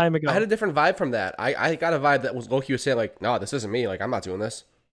long time ago. I had a different vibe from that. I got a vibe that was Loki was saying like, no, this isn't me. Like, I'm not doing this.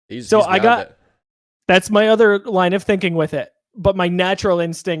 That's my other line of thinking with it. But my natural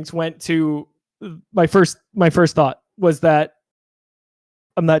instinct went to my first thought was that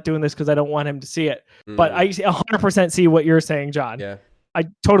I'm not doing this because I don't want him to see it. But I 100% see what you're saying, John. Yeah. I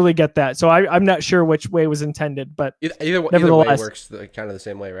totally get that. So I'm not sure which way was intended, but either way works kind of the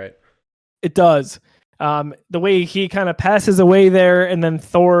same way, right? It does. The way he kind of passes away there, and then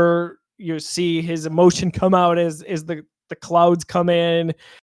Thor, you see his emotion come out as the clouds come in,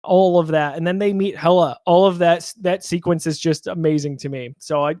 all of that, and then they meet Hela. All of that sequence is just amazing to me.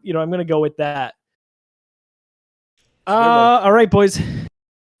 So I'm gonna go with that. All right, boys.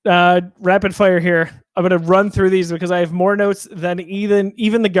 Rapid fire here. I'm gonna run through these because I have more notes than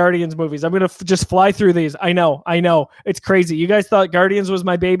even the Guardians movies. I'm gonna just fly through these. I know, it's crazy. You guys thought Guardians was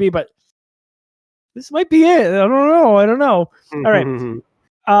my baby, but this might be it. I don't know. All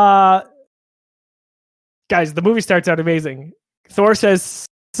right. Guys, the movie starts out amazing. Thor says,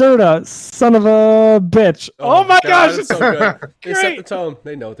 "Soda, son of a bitch." Oh my gosh. It's so good. They set the tone.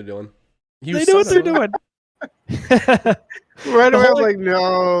 They know what they're doing. They know what they're doing. Right away, I was like,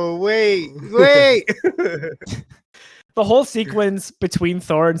 no, wait. The whole sequence between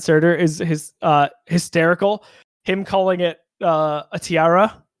Thor and Surtur is hysterical. Him calling it a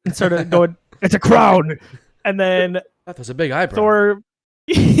tiara and sort of going, "It's a crown," and then that was a big eyebrow. Thor,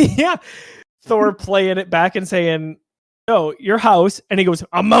 Thor playing it back and saying, "No, your house," and he goes,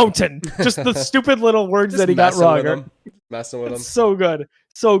 "A mountain." Just the stupid little words that he got wrong. Messing with him. So good,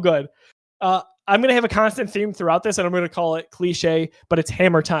 so good. I'm gonna have a constant theme throughout this, and I'm gonna call it cliche, but it's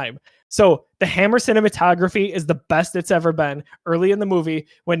Hammer time. So the Hammer cinematography is the best it's ever been early in the movie,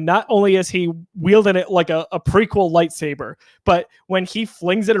 when not only is he wielding it like a prequel lightsaber, but when he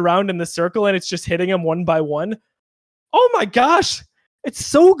flings it around in the circle and it's just hitting him one by one. Oh my gosh, it's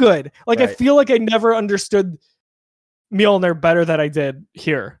so good. Like, right. I feel like I never understood Mjolnir better than I did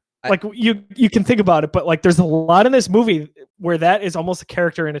here. Like, you can think about it, but like, there's a lot in this movie where that is almost a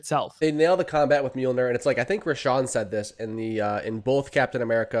character in itself. They nail the combat with Mjolnir, and it's like, I think Rashawn said this in the in both Captain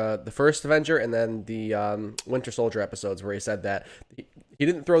America, the first Avenger, and then the Winter Soldier episodes, where he said that he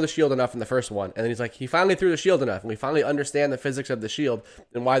didn't throw the shield enough in the first one, and then he's like, he finally threw the shield enough, and we finally understand the physics of the shield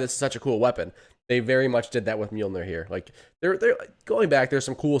and why this is such a cool weapon. They very much did that with Mjolnir here. Like, they're going back, there's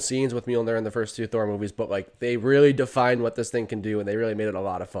some cool scenes with Mjolnir in the first two Thor movies, but like, they really defined what this thing can do, and they really made it a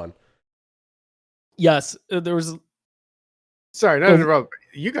lot of fun. Yes, there was. Sorry, not to interrupt.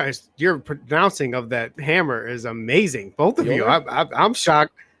 You guys, your pronouncing of that hammer is amazing. Both of you. I'm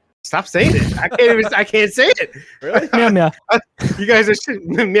shocked. Stop saying it. I can't say it. Really? Meow. You guys are shit.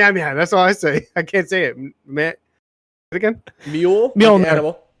 Meow meow. That's all I say. I can't say it. Matt, it again. Mule. Mule. Like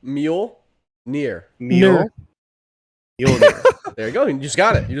animal. Mule. Near. Mule. Mule. There you go. You just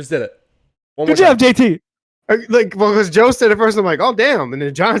got it. You just did it. One Good more job, time. JT. Like, well, because Joe said it first, I'm like, oh damn, and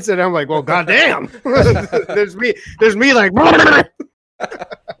then John said it, I'm like, well, goddamn. There's me like.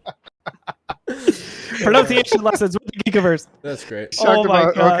 Pronunciation lessons with the Geekiverse. That's great. Oh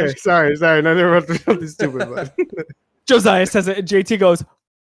my gosh. Okay, sorry. I never wrote something stupid. But. Josiah says it, and JT goes,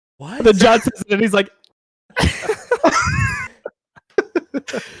 What? then John says it, and he's like,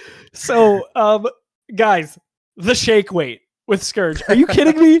 so, guys, the shake weight with Scourge. Are you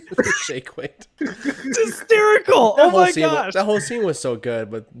kidding me? Shake weight. It's hysterical. Oh my gosh. That whole scene was so good,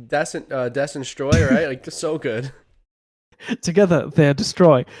 but Death and Destroy, right? Like, so good. Together they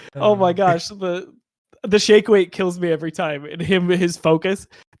destroy. Oh my gosh. The shake weight kills me every time. And his focus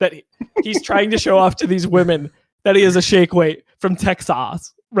that he's trying to show off to these women that he is a shake weight from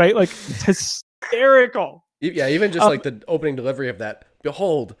Texas, right? Like, it's hysterical. Yeah, even just like the opening delivery of that.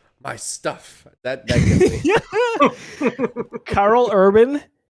 Behold my stuff. That gets me. Carl Urban,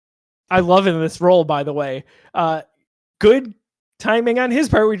 I love him in this role, by the way. Good timing on his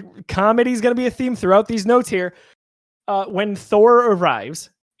part. Comedy's going to be a theme throughout these notes here. When Thor arrives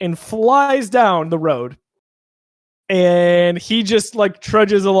and flies down the road, and he just like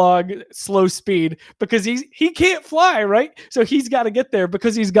trudges along slow speed because he can't fly, right? So he's got to get there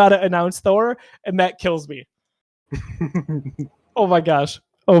because he's got to announce Thor, and that kills me. Oh my gosh.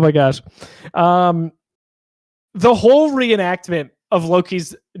 The whole reenactment of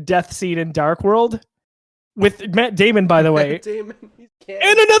Loki's death scene in Dark World with Matt Damon, by the way, Damon,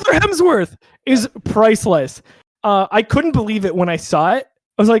 and another Hemsworth is priceless. I couldn't believe it when I saw it.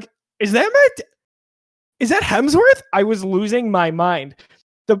 I was like, is that Hemsworth? I was losing my mind.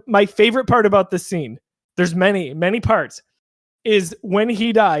 My favorite part about this scene, there's many, many parts, is when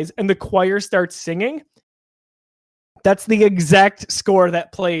he dies and the choir starts singing. That's the exact score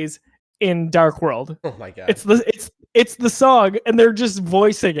that plays in Dark World. Oh my god. It's the song and they're just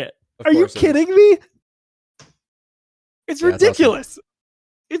voicing it. Are you kidding me? It's ridiculous. Awesome.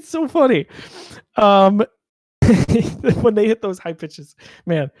 It's so funny. When they hit those high pitches,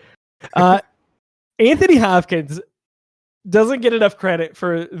 man. Anthony Hopkins doesn't get enough credit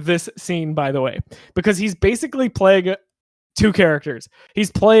for this scene, by the way, because he's basically playing two characters.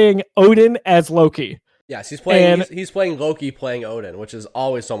 He's playing Odin as Loki. Yes, he's playing Loki playing Odin, which is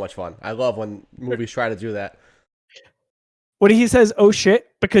always so much fun. I love when movies try to do that. When he says "oh shit,"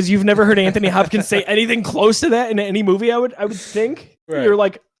 because you've never heard Anthony Hopkins say anything close to that in any movie, I would think. Right. You're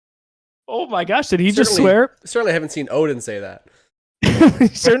like, oh my gosh, did he just swear? Certainly haven't seen Odin say that.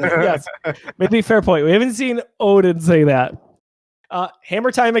 Certainly, yes. Maybe fair point. We haven't seen Odin say that.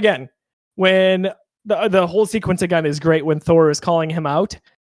 Hammer time again. When the whole sequence again is great when Thor is calling him out.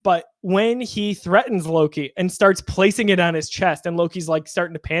 But when he threatens Loki and starts placing it on his chest and Loki's like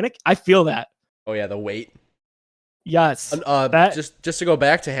starting to panic, I feel that. Oh yeah, the weight. Yes. Just to go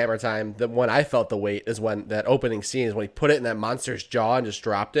back to Hammer time, the when I felt the weight is when that opening scene is when he put it in that monster's jaw and just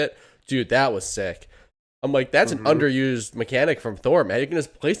dropped it. Dude, that was sick. I'm like, that's an underused mechanic from Thor, man. You can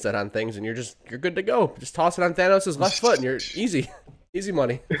just place that on things and you're good to go. Just toss it on Thanos' left foot and you're easy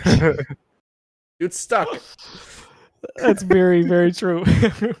money. Dude's stuck. That's very, very true.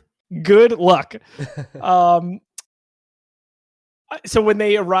 Good luck. So when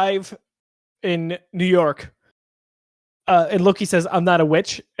they arrive in New York, and Loki says, "I'm not a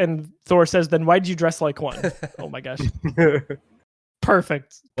witch," and Thor says, "Then why'd you dress like one?" Oh my gosh.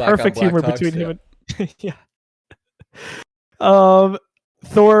 Perfect. Perfect humor between him and yeah.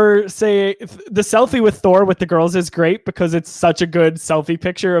 Thor say the selfie with Thor with the girls is great because it's such a good selfie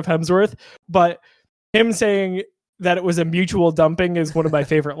picture of Hemsworth, but him saying that it was a mutual dumping is one of my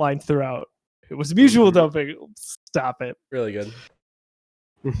favorite lines throughout. It was mutual dumping. Stop it. Really good.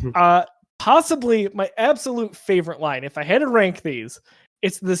 Possibly my absolute favorite line, if I had to rank these,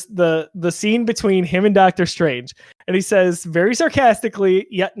 it's the scene between him and Doctor Strange. And he says very sarcastically,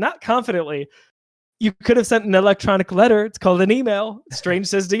 yet not confidently, "You could have sent an electronic letter. It's called an email." Strange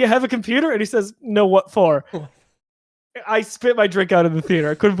says, "Do you have a computer?" And he says, "No, what for?" I spit my drink out of the theater.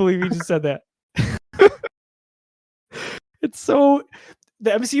 I couldn't believe he just said that. It's so... The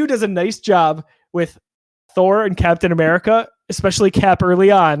MCU does a nice job with Thor and Captain America, especially Cap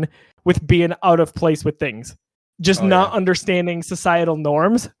early on, with being out of place with things. Just not understanding societal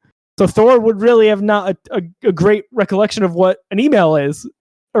norms. So Thor would really have not a great recollection of what an email is,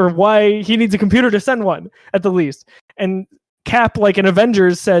 or why he needs a computer to send one, at the least. And Cap, like in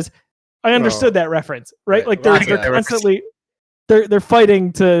Avengers, says, "I understood that reference," right? Like they're they're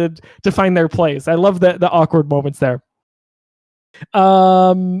fighting to find their place. I love the awkward moments there.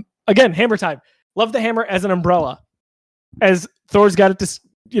 Again, hammer time. Love the hammer as an umbrella. As Thor's got it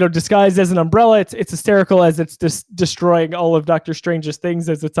disguised as an umbrella. It's hysterical as it's destroying all of Doctor Strange's things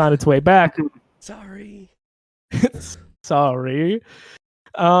as it's on its way back. Sorry. Sorry.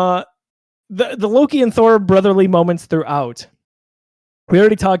 The Loki and Thor brotherly moments throughout. We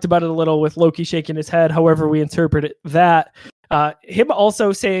already talked about it a little with Loki shaking his head, however we interpret it. That him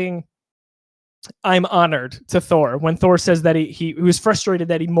also saying, I'm honored to Thor when Thor says that he was frustrated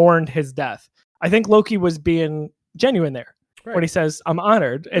that he mourned his death. I think Loki was being genuine there when he says, I'm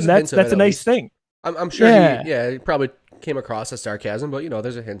honored. And that's a nice thing. I'm sure he probably came across as sarcasm, but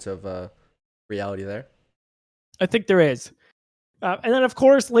there's a hint of reality there. I think there is. And then, of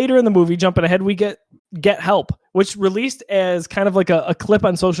course, later in the movie, jumping ahead, we get Help, which released as kind of like a clip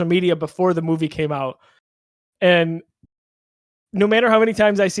on social media before the movie came out. And no matter how many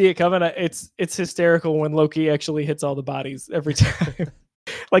times I see it coming, it's hysterical when Loki actually hits all the bodies every time.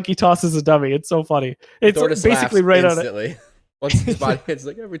 Like he tosses a dummy. It's so funny. It's basically right instantly on it. Once his body hits,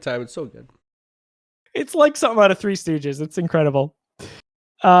 like every time, it's so good. It's like something out of Three Stooges. It's incredible.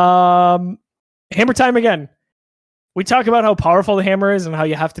 Hammer time again. We talk about how powerful the hammer is and how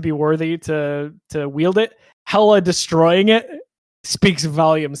you have to be worthy to wield it. Hela destroying it speaks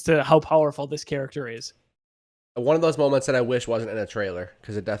volumes to how powerful this character is. One of those moments that I wish wasn't in a trailer,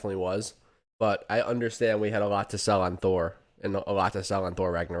 because it definitely was. But I understand we had a lot to sell on Thor, and a lot to sell on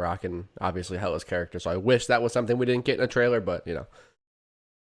Thor Ragnarok, and obviously Hela's character. So I wish that was something we didn't get in a trailer, but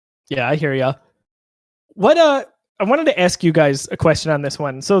Yeah, I hear ya. I wanted to ask you guys a question on this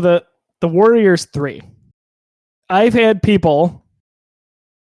one. So the Warriors 3. I've had people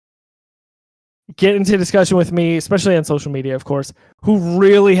get into discussion with me, especially on social media, of course, who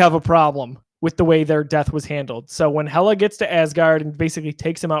really have a problem with the way their death was handled. So when Hela gets to Asgard and basically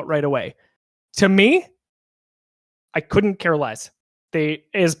takes him out right away, to me, I couldn't care less. They,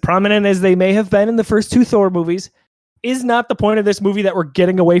 as prominent as they may have been in the first two Thor movies, is not the point of this movie that we're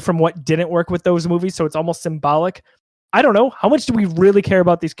getting away from what didn't work with those movies, so it's almost symbolic. I don't know. How much do we really care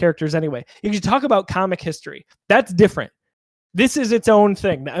about these characters anyway? You can talk about comic history. That's different. This is its own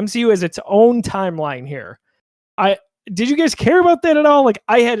thing. The MCU is its own timeline here. Did you guys care about that at all? Like,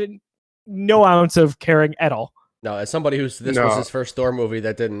 I had no ounce of caring at all. No, as somebody was his first Thor movie,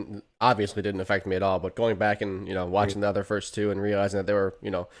 that obviously didn't affect me at all. But going back and watching the other first two and realizing that they were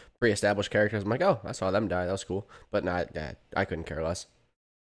pre-established characters, I'm like, oh, I saw them die. That was cool. But no, I couldn't care less.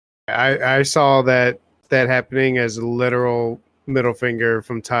 I saw that happening as a literal middle finger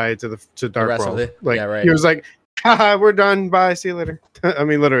from Ty to Dark World. He was like, haha, we're done. Bye. See you later. I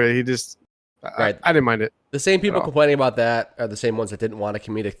mean, literally, he just. Right. I didn't mind it. The same people complaining about that are the same ones that didn't want a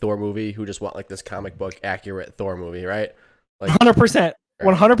comedic Thor movie, who just want like this comic book accurate Thor movie, right? Like 100%.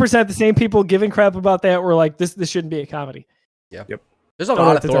 100% the same people giving crap about that were like, this shouldn't be a comedy. Yeah. Yep. There's a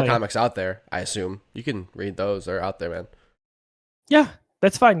lot of Thor comics out there, I assume. You can read those. They're out there, man. Yeah,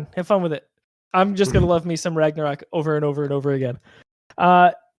 that's fine. Have fun with it. I'm just going to love me some Ragnarok over and over and over again.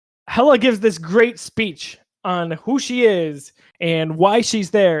 Hela gives this great speech on who she is and why she's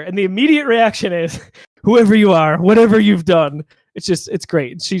there. And the immediate reaction is, whoever you are, whatever you've done. It's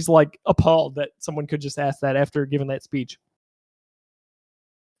great. She's like appalled that someone could just ask that after giving that speech.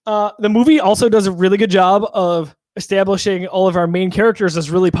 The movie also does a really good job of establishing all of our main characters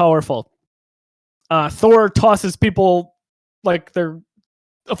as really powerful. Thor tosses people like they're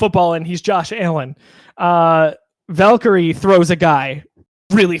a football and he's Josh Allen. Valkyrie throws a guy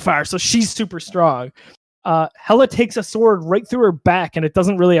really far, so she's super strong. Hela takes a sword right through her back and it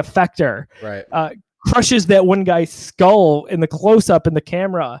doesn't really affect her. Right. Crushes that one guy's skull in the close-up in the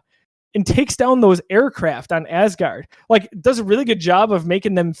camera and takes down those aircraft on Asgard. Like, does a really good job of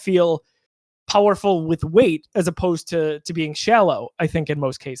making them feel powerful with weight as opposed to being shallow, I think, in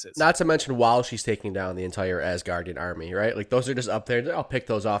most cases. Not to mention while she's taking down the entire Asgardian army, right? Like, those are just up there. I'll pick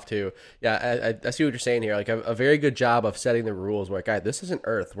those off, too. Yeah, I see what you're saying here. Like, a very good job of setting the rules where, guys, this isn't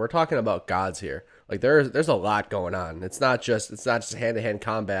Earth. We're talking about gods here. Like, there's a lot going on. It's not just hand-to-hand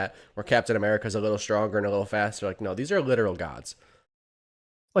combat where Captain America's a little stronger and a little faster. Like, no, these are literal gods.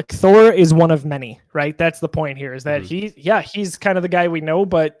 Like, Thor is one of many, right? That's the point here, is that he's kind of the guy we know,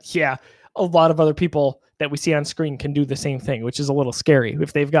 but yeah, a lot of other people that we see on screen can do the same thing, which is a little scary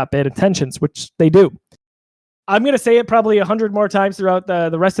if they've got bad intentions, which they do. I'm going to say it probably 100 more times throughout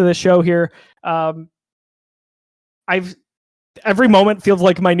the rest of the show here. Every moment feels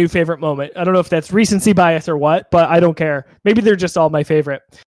like my new favorite moment. I don't know if that's recency bias or what, but I don't care. Maybe they're just all my favorite.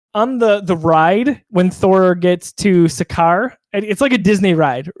 On the ride, when Thor gets to Sakaar And it's like a Disney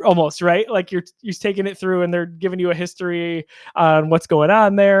ride almost, right? Like you're taking it through and they're giving you a history on what's going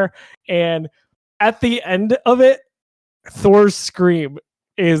on there. And at the end of it, Thor's scream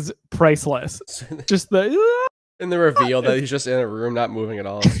is priceless. Just the and the reveal that he's just in a room not moving at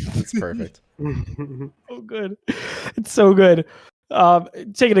all. It's perfect. So good. It's so good.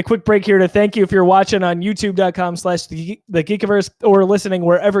 Taking a quick break here to thank you if you're watching on youtube.com/the Geekiverse or listening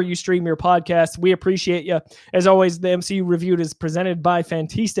wherever you stream your podcast. We appreciate you. As always, the MCU Reviewed is presented by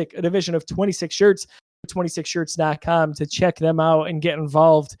Fantastic, a division of 26 Shirts, 26shirts.com to check them out and get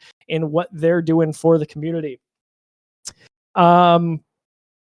involved in what they're doing for the community. Korg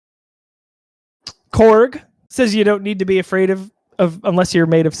says you don't need to be afraid of unless you're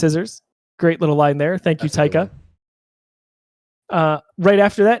made of scissors. Great little line there. Thank you, Taika. Right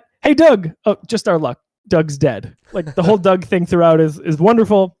after that, hey Doug. Oh, just our luck. Doug's dead. Like the whole Doug thing throughout is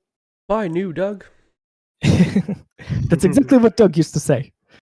wonderful. Bye, new Doug. That's exactly what Doug used to say.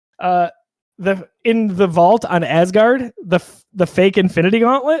 In the vault on Asgard, the fake Infinity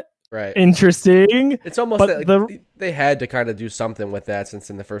Gauntlet. Right. Interesting. It's almost like they had to kind of do something with that, since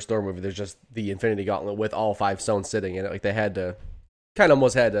in the first Thor movie there's just the Infinity Gauntlet with all 5 stones sitting in it. Like they had to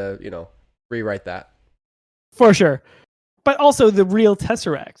almost had to, rewrite that. For sure. But also the real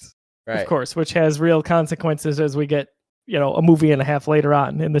Tesseract, right, of course, which has real consequences as we get, a movie and a half later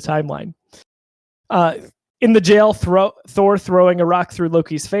on in the timeline. In the jail, Thor throwing a rock through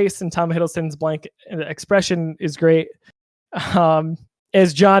Loki's face, and Tom Hiddleston's blank expression is great.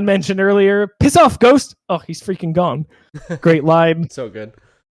 As John mentioned earlier, piss off, Ghost. Oh, he's freaking gone. Great line. So good.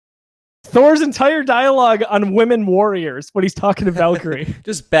 Thor's entire dialogue on women warriors when he's talking to Valkyrie.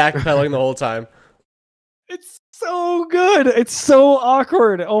 Just backpedaling the whole time. It's so good. It's so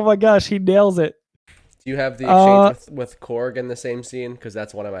awkward. Oh my gosh, he nails it. Do you have the exchange with Korg in the same scene? Because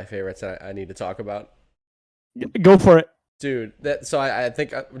that's one of my favorites I need to talk about. Go for it. Dude, I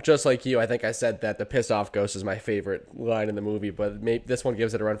think, just like you, I think I said that the piss off Ghost is my favorite line in the movie, but this one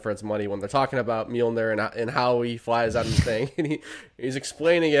gives it a run for its money when they're talking about Mjolnir and how he flies on the thing, and he's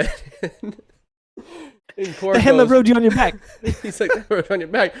explaining it. And Korg the hammer rode you on your back. He's like, the hammer rode you on your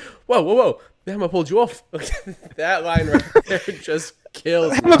back. Whoa. The hammer pulled you off. That line right there just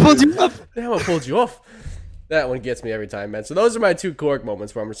kills me. The hammer pulled you off. The hammer pulled you off. That one gets me every time, man. So those are my 2 Korg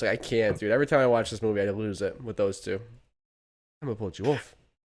moments where I'm just like, I can't, dude. Every time I watch this movie, I lose it with those 2. I'm gonna pull you off.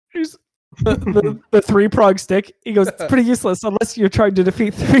 Here's the 3-prong stick. He goes, it's pretty useless unless you're trying to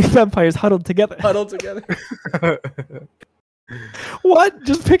defeat 3 vampires huddled together. What?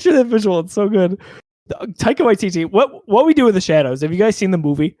 Just picture that visual. It's so good. Taika Waititi, what we do with the shadows? Have you guys seen the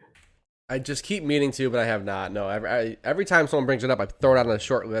movie? I just keep meaning to, but I have not. No, every time someone brings it up, I throw it out on a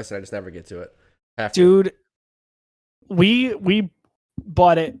short list and I just never get to it. Dude, we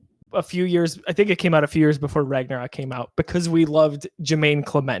bought it a few years. I think it came out a few years before Ragnarok came out because we loved Jermaine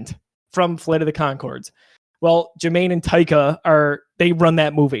Clement from Flight of the Conchords. Well, Jermaine and Taika they run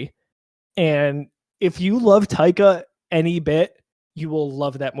that movie. And if you love Taika any bit, you will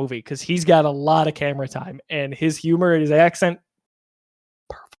love that movie because he's got a lot of camera time and his humor and his accent.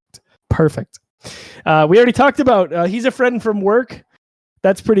 Perfect. We already talked about, he's a friend from work.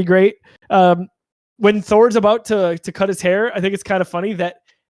 That's pretty great. When Thor's about to cut his hair, I think it's kind of funny that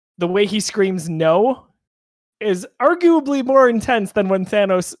the way he screams no is arguably more intense than when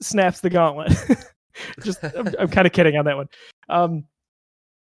Thanos snaps the gauntlet. I'm kind of kidding on that one.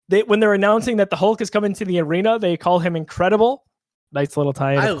 When they're announcing that the Hulk is coming to the arena, they call him Incredible. Nice little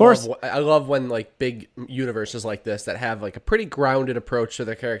tie-in, of course. I love when like big universes like this that have like a pretty grounded approach to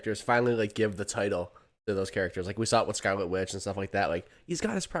their characters finally like give the title to those characters. Like we saw it with Scarlet Witch and stuff like that. Like he's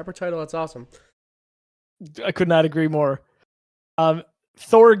got his proper title. That's awesome. I could not agree more.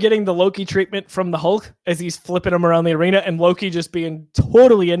 Thor getting the Loki treatment from the Hulk as he's flipping him around the arena and Loki just being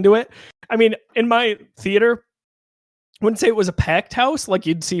totally into it. I mean, in my theater, I wouldn't say it was a packed house like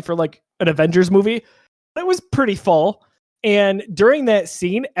you'd see for like an Avengers movie, but it was pretty full. And during that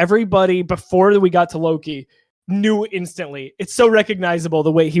scene, everybody, before we got to Loki, knew instantly. It's so recognizable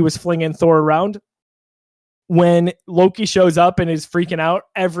the way he was flinging Thor around. When Loki shows up and is freaking out,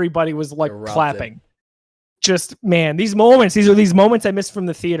 everybody was like clapping. Just, man, these are these moments I missed from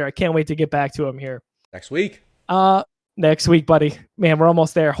the theater. I can't wait to get back to them here. Next week, buddy. Man, we're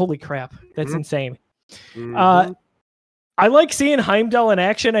almost there. Holy crap. That's insane. Mm-hmm. I like seeing Heimdall in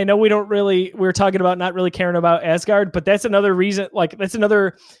action. I know we were talking about not really caring about Asgard, but that's another reason, that's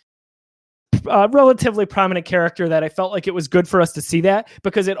another relatively prominent character that I felt like it was good for us to see that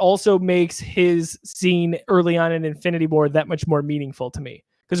because it also makes his scene early on in Infinity War that much more meaningful to me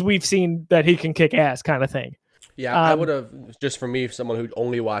because we've seen that he can kick ass kind of thing. Yeah, I would have, just for me, someone who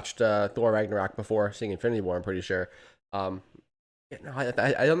only watched Thor Ragnarok before seeing Infinity War, I'm pretty sure. No, I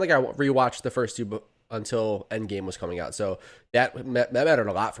don't think I rewatched the first two until Endgame was coming out. So that mattered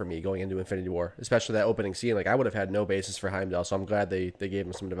a lot for me going into Infinity War, especially that opening scene. Like I would have had no basis for Heimdall, so I'm glad they gave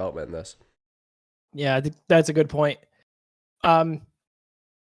him some development in this. Yeah, I think that's a good point.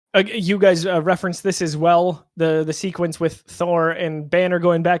 You guys referenced this as well, the sequence with Thor and Banner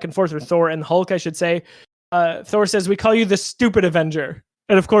going back and forth, or Thor and Hulk, I should say. Thor says, "We call you the stupid Avenger."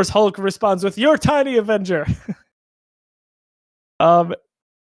 And of course, Hulk responds with, "You're tiny Avenger."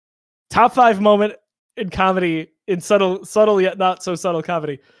 Top 5 moment in comedy, in subtle yet not so subtle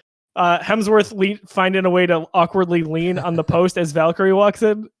comedy. Hemsworth finding a way to awkwardly lean on the post as Valkyrie walks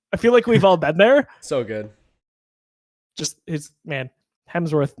in. I feel like we've all been there. So good. Just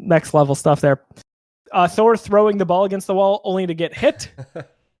Hemsworth, next level stuff there. Thor throwing the ball against the wall only to get hit.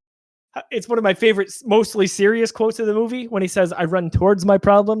 It's one of my favorite, mostly serious quotes of the movie when he says, "I run towards my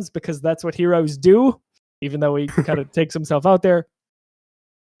problems because that's what heroes do," even though he kind of takes himself out there.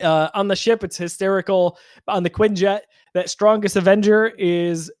 On the ship, it's hysterical. On the Quinjet, that strongest Avenger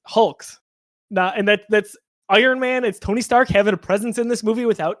is Hulk's. And that's Iron Man. It's Tony Stark having a presence in this movie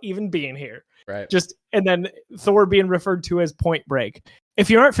without even being here. Right. And then Thor being referred to as Point Break. If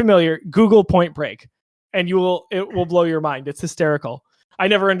you aren't familiar, Google Point Break, and it will blow your mind. It's hysterical. I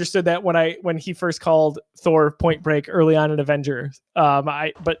never understood that when he first called Thor Point Break early on in Avengers.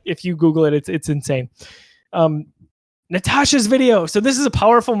 But if you Google it, it's insane. Natasha's video. So this is a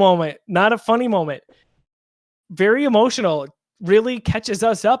powerful moment, not a funny moment. Very emotional. Really catches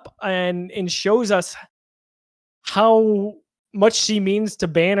us up and shows us how much she means to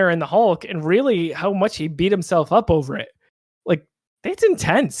Banner and the Hulk, and really how much he beat himself up over it. Like, that's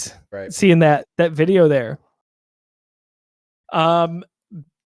intense. Right. Seeing that video there.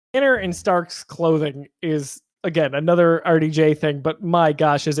 Banner in Stark's clothing is, again, another RDJ thing, but my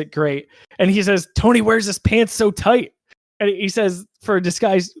gosh, is it great. And he says, "Tony wears his pants so tight." And he says, for a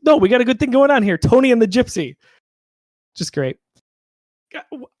disguise, "No, we got a good thing going on here. Tony and the Gypsy." Just great.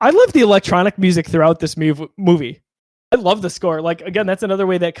 I love the electronic music throughout this movie. I love the score. Like, again, that's another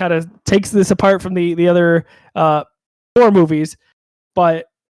way that kind of takes this apart from the other Thor movies. But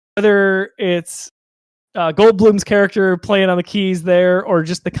whether it's Goldblum's character playing on the keys there, or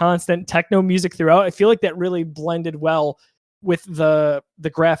just the constant techno music throughout, I feel like that really blended well with the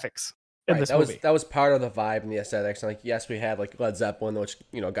graphics in this movie. That was part of the vibe and the aesthetics. And like, yes, we had like Led Zeppelin, which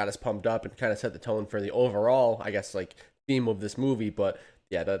got us pumped up and kind of set the tone for the overall, I guess, like theme of this movie. But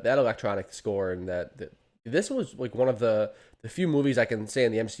yeah, that electronic score and this was like one of the few movies I can say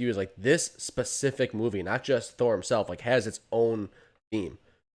in the MCU is like this specific movie, not just Thor himself, like has its own theme.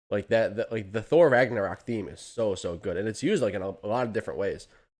 Like like the Thor Ragnarok theme is so good, and it's used like in a lot of different ways.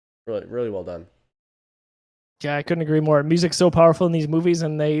 Really, really well done. Yeah, I couldn't agree more. Music's so powerful in these movies,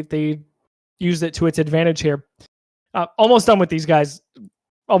 and they used it to its advantage here. Almost done with these guys.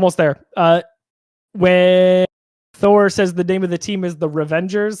 Almost there. When Thor says the name of the team is the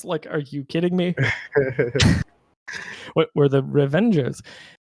Revengers, like, are you kidding me? What were the Revengers?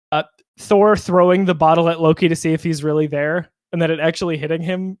 Thor throwing the bottle at Loki to see if he's really there, and then it actually hitting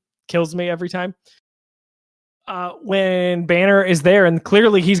him kills me every time. When Banner is there, and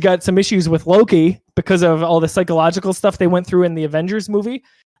clearly he's got some issues with Loki because of all the psychological stuff they went through in the Avengers movie.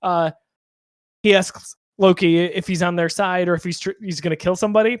 He asks Loki if he's on their side or if he's going to kill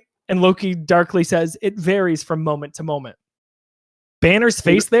somebody. And Loki darkly says, "It varies from moment to moment." Banner's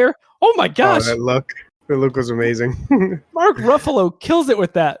face there. Oh my gosh. Oh, that look was amazing. Mark Ruffalo kills it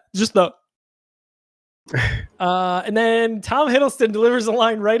with that. Just and then Tom Hiddleston delivers a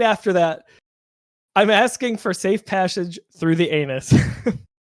line right after that. "I'm asking for safe passage through the anus."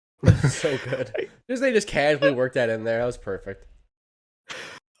 So good. They just casually worked that in there. That was perfect.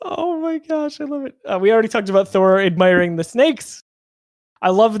 Oh my gosh, I love it. We already talked about Thor admiring the snakes. I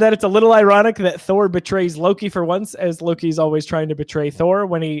love that it's a little ironic that Thor betrays Loki for once, as Loki's always trying to betray Thor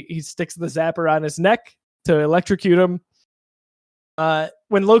when he sticks the zapper on his neck to electrocute him.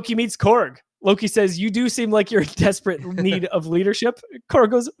 When Loki meets Korg, Loki says, "You do seem like you're in desperate need of leadership."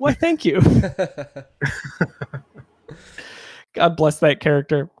 Korg goes, "Why, thank you." God bless that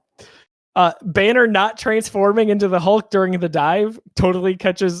character. Banner not transforming into the Hulk during the dive totally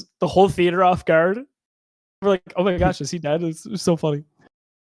catches the whole theater off guard. We're like, "Oh my gosh, is he dead?" It's so funny.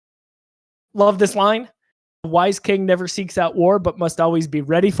 Love this line. "A wise king never seeks out war, but must always be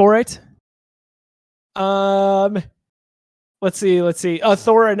ready for it." Let's see.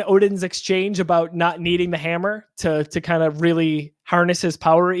 Thor and Odin's exchange about not needing the hammer to kind of really harness his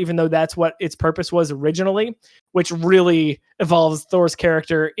power, even though that's what its purpose was originally, which really evolves Thor's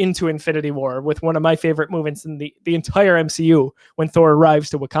character into Infinity War with one of my favorite moments in the entire MCU when Thor arrives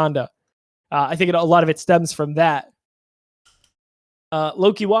to Wakanda. I think a lot of it stems from that.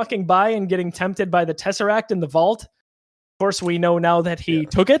 Loki walking by and getting tempted by the Tesseract in the vault. Of course, we know now that he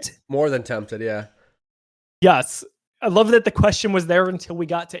took it. More than tempted, yeah. Yes. I love that the question was there until we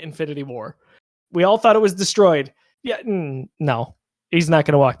got to Infinity War. We all thought it was destroyed. Yeah, no. He's not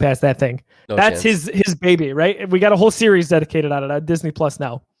going to walk past that thing. No That's chance. his baby, right? We got a whole series dedicated on it on Disney Plus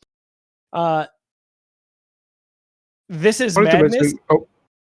now. This is madness.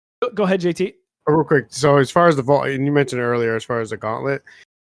 Go ahead, JT. Real quick. So as far as the vault, and you mentioned earlier, as far as the gauntlet,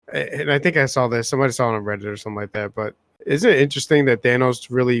 and I think I saw this. Somebody saw it on Reddit or something like that. But isn't it interesting that Thanos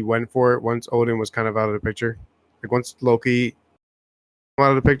really went for it once Odin was kind of out of the picture? Like once Loki came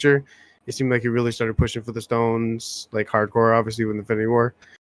out of the picture, it seemed like he really started pushing for the stones, like hardcore, obviously with Infinity War.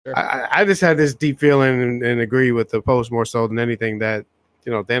 Sure. I just had this deep feeling and agree with the post more so than anything that,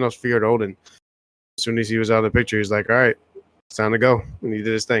 Thanos feared Odin. As soon as he was out of the picture, he's like, all right, it's time to go. And he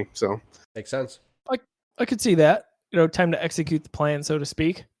did his thing. So Makes sense. I could see that. Time to execute the plan, so to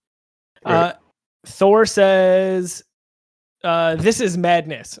speak. Right. Thor says, this is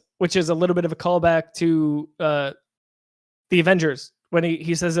madness, which is a little bit of a callback to the Avengers when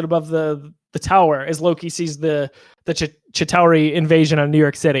he says it above the tower as Loki sees the Chitauri invasion on New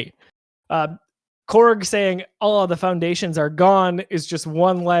York City. Korg saying all of the foundations are gone is just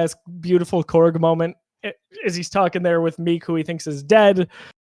one last beautiful Korg moment as he's talking there with Meek, who he thinks is dead.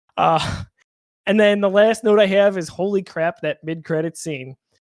 And then the last note I have is, holy crap, that mid-credit scene.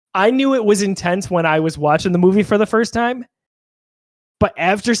 I knew it was intense when I was watching the movie for the first time, but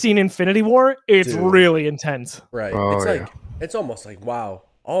after seeing Infinity War, it's really intense. Right. Oh, It's almost like, wow,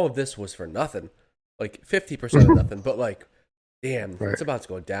 all of this was for nothing. Like 50% of nothing, but like, damn, it's about to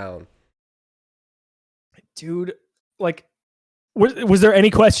go down. Dude, like, was there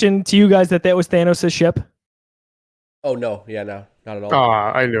any question to you guys that was Thanos' ship? Oh, no. Yeah, no, not at all. Oh,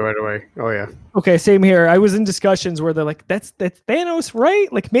 I knew right away. Oh, yeah. Okay, same here. I was in discussions where they're like, that's Thanos,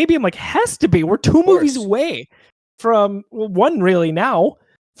 right? Like, maybe I'm like, has to be. We're 2 movies away from, one really now,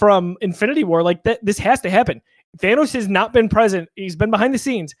 from Infinity War. Like, this has to happen. Thanos has not been present. He's been behind the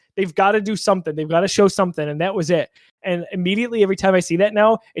scenes. They've got to do something. They've got to show something, and that was it. And immediately, every time I see that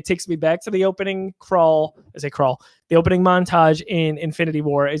now, it takes me back to the opening the opening montage in Infinity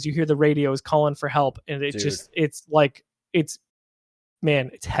War as you hear the radios calling for help, and it's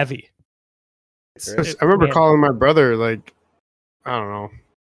heavy. I remember calling my brother, like, I don't know,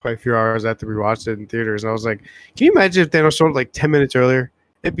 quite a few hours after we watched it in theaters, and I was like, can you imagine if Thanos showed up like 10 minutes earlier?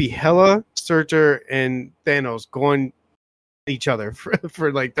 It'd be Hela, Searcher, and Thanos going at each other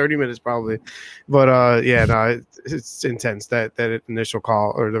for like 30 minutes probably. But it's intense, that initial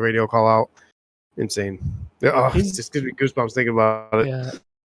call or the radio call out. Insane. Oh, it just gives me goosebumps thinking about it.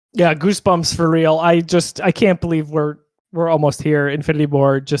 Yeah, goosebumps for real. I can't believe we're almost here. Infinity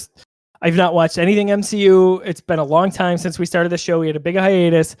War. I've not watched anything MCU. It's been a long time since we started the show. We had a big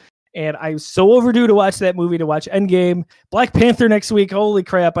hiatus, and I'm so overdue to watch that movie, to watch Endgame. Black Panther next week. Holy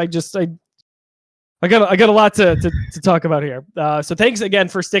crap! I got a lot to talk about here. So thanks again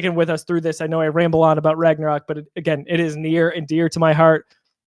for sticking with us through this. I know I ramble on about Ragnarok, but it is near and dear to my heart.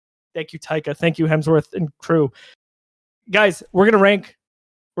 Thank you, Taika. Thank you, Hemsworth and crew. Guys, we're gonna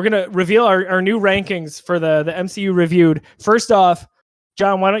reveal our new rankings for the MCU Reviewed. First off,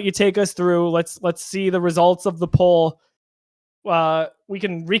 John, why don't you take us through? Let's see the results of the poll. We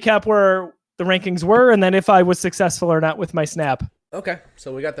can recap where the rankings were, and then if I was successful or not with my snap. Okay,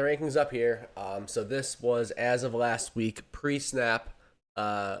 so we got the rankings up here. So this was as of last week, pre-snap.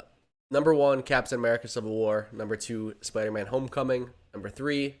 Number 1, Captain America: Civil War. Number 2, Spider-Man: Homecoming. Number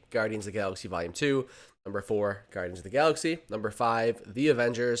 3, Guardians of the Galaxy Volume 2. Number 4, Guardians of the Galaxy. Number 5, The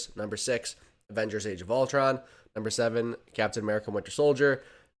Avengers. Number 6, Avengers: Age of Ultron. Number 7, Captain America: Winter Soldier.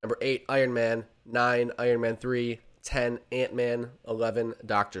 Number 8, Iron Man. 9, Iron Man 3. 10, Ant-Man. 11,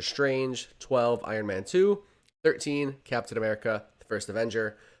 Doctor Strange. 12, Iron Man 2. 13, Captain America: The First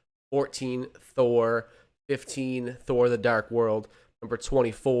Avenger. 14, Thor. 15, Thor: The Dark World. Number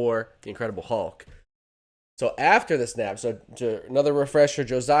 24, The Incredible Hulk. So after the snap, another refresher,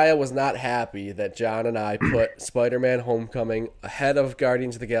 Josiah was not happy that John and I put Spider-Man: Homecoming ahead of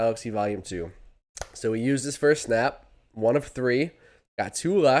Guardians of the Galaxy Volume 2. So we used his first snap, 1 of 3, got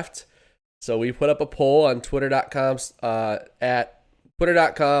 2 left. So we put up a poll on twitter.com at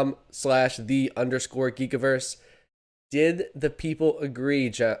twitter.com/the_geekiverse. Did the people agree,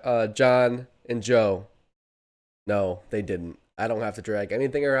 John and Joe? No, they didn't. I don't have to drag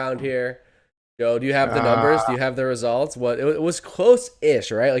anything around here. Joe, do you have the numbers? Do you have the results? It was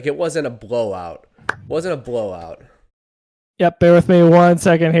close-ish, right? Like, it wasn't a blowout. Yep, bear with me 1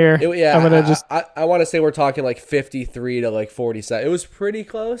 second here. I'm gonna I want to say we're talking like 53 to like 47. It was pretty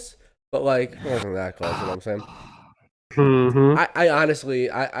close, but like it wasn't that close. You know what I'm saying? Mhm. I honestly,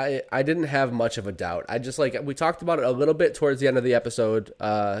 I didn't have much of a doubt. I just like, we talked about it a little bit towards the end of the episode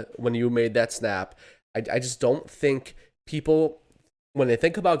when you made that snap. I just don't think people, when they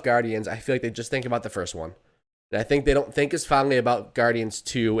think about Guardians, I feel like they just think about the first one. And I think they don't think as fondly about Guardians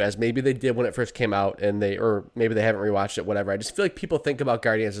 2 as maybe they did when it first came out, or maybe they haven't rewatched it, whatever. I just feel like people think about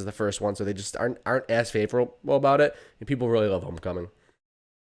Guardians as the first one, so they just aren't as favorable about it, and people really love Homecoming.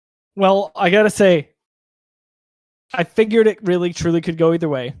 Well, I gotta say, I figured it really truly could go either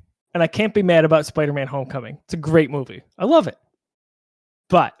way, and I can't be mad about Spider-Man: Homecoming. It's a great movie. I love it,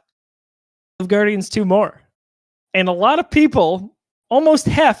 but I love Guardians 2 more, and a lot of people, almost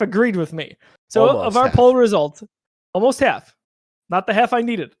half, agreed with me. So of our poll results, almost half, not the half I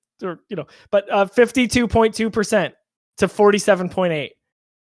needed, or but 52.2% to 47.8.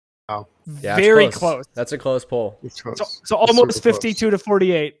 Wow. Yeah, very close. That's a close poll. It's close. So almost 52 to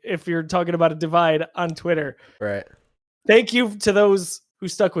 48 if you're talking about a divide on Twitter. Right. Thank you to those who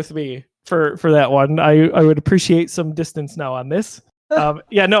stuck with me for that one. I would appreciate some distance now on this.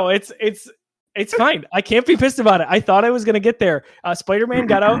 Yeah, no, it's fine. I can't be pissed about it. I thought I was going to get there. Spider-Man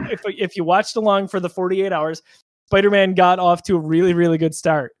got out. If you watched along for the 48 hours, Spider-Man got off to a really, really good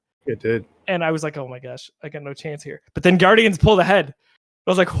start. It did. And I was like, oh my gosh, I got no chance here. But then Guardians pulled ahead. I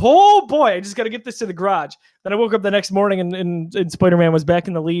was like, oh boy, I just got to get this to the garage. Then I woke up the next morning and Spider-Man was back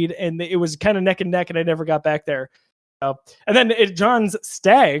in the lead, and it was kind of neck and neck, and I never got back there. And then John's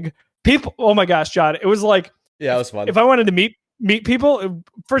stag, people, oh my gosh, John, it was like, yeah, it was fun. If I wanted to meet people,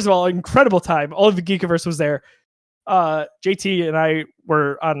 first of all, incredible time. All of the Geekiverse was there. JT and I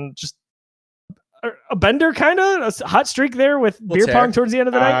were on just a bender, kind of a hot streak there with beer pong towards the end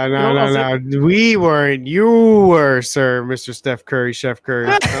of the night. No. We weren't. You were, sir, Mr. Steph Curry, Chef Curry.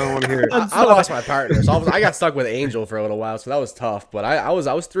 I don't want to hear it. I lost my partner. So I got stuck with Angel for a little while, so that was tough. But I was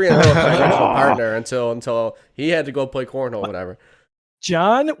 3-0 with my original partner until he had to go play cornhole, whatever.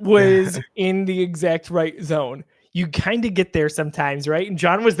 John was in the exact right zone. You kind of get there sometimes, right? And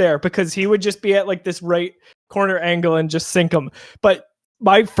John was there because he would just be at like this right corner angle and just sink them. But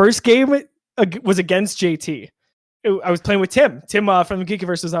my first game was against JT. I was playing with Tim. Tim from the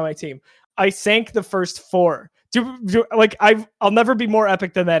Geekiverse was on my team. I sank the first 4. I'll never be more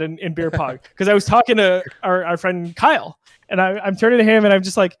epic than that in beer pong, because I was talking to our friend Kyle, and I'm turning to him and I'm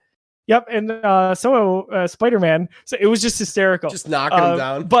just like, yep, and Spider-Man. So it was just hysterical. Just knocking him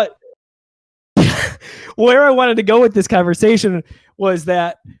down. But where I wanted to go with this conversation was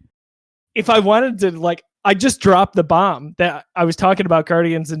that if I wanted to, I just dropped the bomb that I was talking about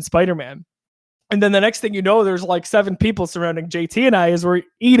Guardians and Spider-Man. And then the next thing you know, there's like 7 people surrounding JT and I as we're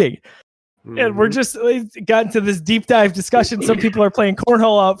eating. Mm-hmm. And we're just got into this deep dive discussion. Some people are playing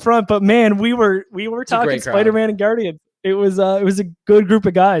cornhole out front, but man, we were talking Spider-Man and Guardians. It was a good group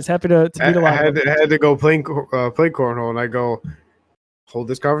of guys. Happy to meet a lot. I had to go play cornhole, and I go, hold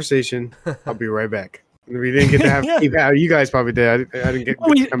this conversation. I'll be right back. We didn't get to have you guys probably did. I didn't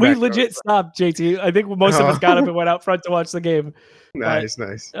get. We legit stopped, JT. I think most of us got up and went out front to watch the game. Nice.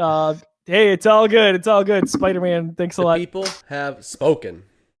 Hey, it's all good. It's all good. Spider-Man, thanks a lot. People have spoken.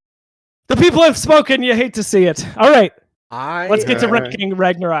 The people have spoken. You hate to see it. All right. Let's get to ranking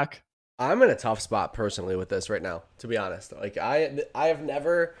Ragnarok. I'm in a tough spot personally with this right now, to be honest. Like I have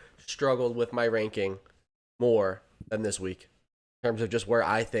never struggled with my ranking more than this week in terms of just where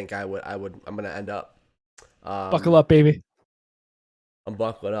I think I'm going to end up. Buckle up, baby. I'm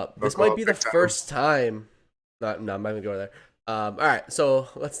buckling up. This might be the first time. No, I'm not going to go there. All right, so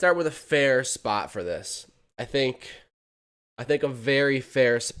let's start with a fair spot for this. I think a very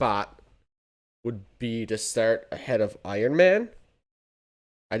fair spot would be to start ahead of Iron Man.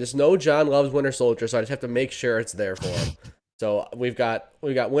 I just know John loves Winter Soldier, so I just have to make sure it's there for him. So we've got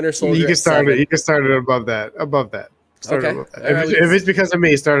Winter Soldier. You can start it above that. Above that. Okay. Above that. If it's because of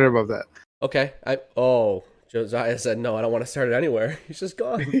me, start it above that. Okay. Josiah said no. I don't want to start it anywhere. He's just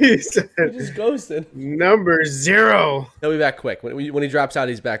gone. He just ghosted. Number 0. He'll be back quick. When he drops out,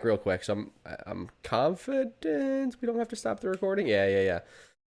 he's back real quick. So I'm confident we don't have to stop the recording. Yeah.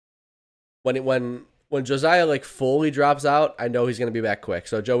 When Josiah fully drops out, I know he's gonna be back quick.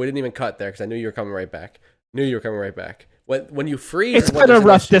 So Joe, we didn't even cut there because I knew you were coming right back. When you freeze, it's been a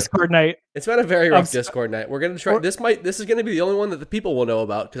rough Discord night. It's been a very rough Discord night. We're gonna try. This is gonna be the only one that the people will know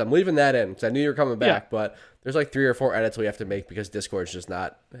about because I'm leaving that in because I knew you were coming back. Yeah. But there's 3 or 4 edits we have to make because Discord's just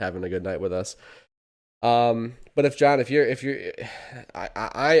not having a good night with us. But if you're,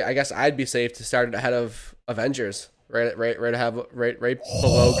 I guess I'd be safe to start it ahead of Avengers. Right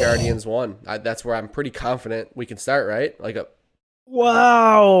below Guardians 1. That's where I'm pretty confident we can start. Right,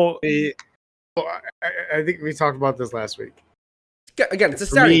 wow. I think we talked about this last week. Again, it's a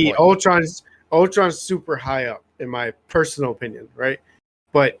starting point. Ultron's super high up in my personal opinion, right?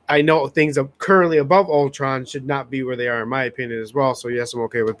 But I know things currently above Ultron should not be where they are in my opinion as well. So yes, I'm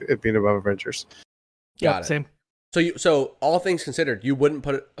okay with it being above Avengers. Got it. Same. So all things considered, you wouldn't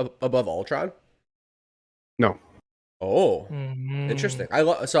put it above Ultron? No. Oh, interesting.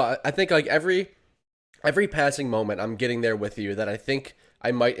 I think like every passing moment, I'm getting there with you that I think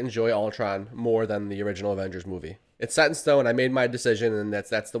I might enjoy Ultron more than the original Avengers movie. It's set in stone. I made my decision, and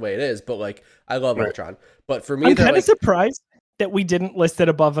that's the way it is. But like, I love Ultron. But for me, I'm kind of like, surprised that we didn't list it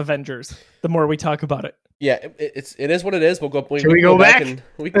above Avengers. The more we talk about it, yeah, it is what it is. We can go back and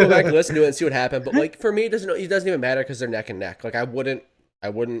listen to it and see what happened. But like for me, it doesn't even matter because they're neck and neck. Like I wouldn't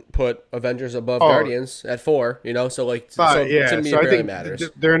put Avengers above Guardians at 4. You know, so like to me it really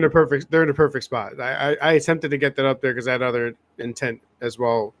matters. They're in the perfect spot. I attempted to get that up there because I had other intent as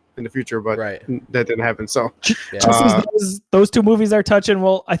well in the future, but that didn't happen. So those two movies are touching.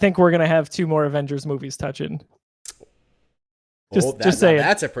 Well, I think we're gonna have 2 more Avengers movies touching. Just saying.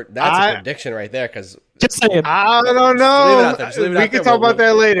 That's a prediction right there. Because just saying. I don't know. We can talk about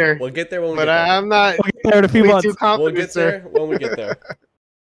that later. We'll get there when we get there. But I'm not. We'll get there in a few months. We'll get there when we get there.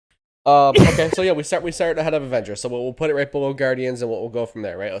 Okay, so yeah, we start ahead of Avengers. So we'll put it right below Guardians, and we'll go from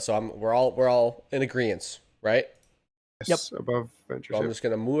there, right? So we're all in agreement, right? Yes, above Avengers. So I'm just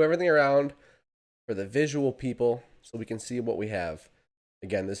gonna move everything around for the visual people, so we can see what we have.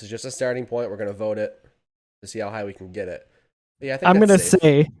 Again, this is just a starting point. We're gonna vote it to see how high we can get it. Yeah, I think I'm going to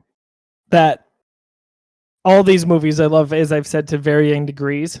say that all these movies I love, as I've said, to varying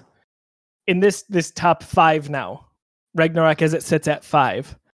degrees. In this top 5 now, Ragnarok as it sits at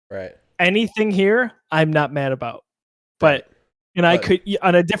 5. Right. Anything here, I'm not mad about. But I could,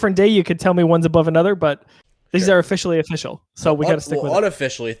 on a different day, you could tell me one's above another, but these are officially official. So we got to stick with it.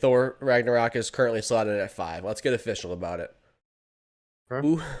 Unofficially, Thor Ragnarok is currently slotted at 5. Let's get official about it.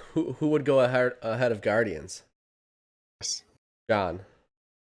 Okay. Who would go ahead of Guardians? Yes. John.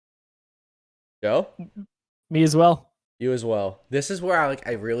 Joe? Me as well. You as well. This is where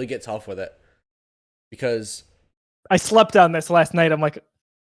I really get tough with it. Because I slept on this last night. I'm like,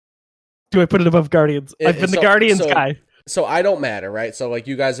 do I put it above Guardians? I've been the Guardians guy. So I don't matter, right? So like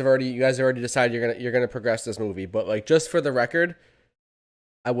you guys have already decided you're gonna progress this movie, but like just for the record,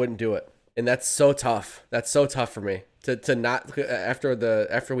 I wouldn't do it. And that's so tough. That's so tough for me to not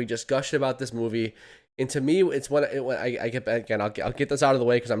after we just gushed about this movie. And to me, it's when I get back again. I'll get this out of the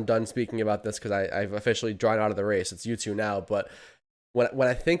way because I'm done speaking about this because I've officially drawn out of the race. It's you two now. But when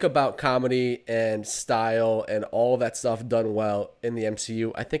I think about comedy and style and all that stuff done well in the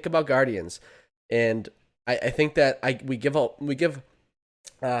MCU, I think about Guardians, and I think that we give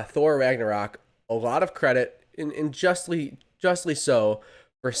Thor Ragnarok a lot of credit, and justly so,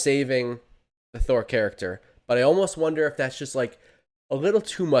 for saving the Thor character. But I almost wonder if that's just like a little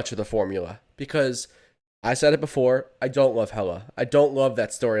too much of the formula, because I said it before, I don't love Hela. I don't love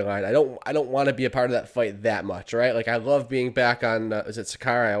that storyline. I don't want to be a part of that fight that much, right? Like I love being back on is it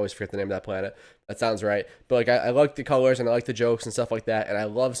Sakaar? I always forget the name of that planet. That sounds right. But like I like the colors and I like the jokes and stuff like that, and I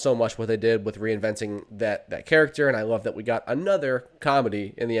love so much what they did with reinventing that character, and I love that we got another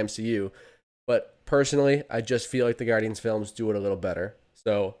comedy in the MCU. But personally, I just feel like the Guardians films do it a little better.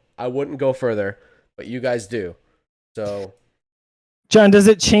 So I wouldn't go further, but you guys do. So John, does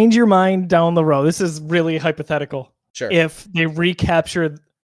it change your mind down the road? This is really hypothetical. Sure. If they recapture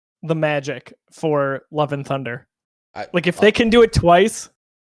the magic for Love and Thunder, if they can do it twice,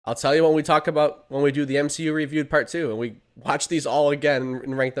 I'll tell you when we do the MCU Reviewed Part 2 and we watch these all again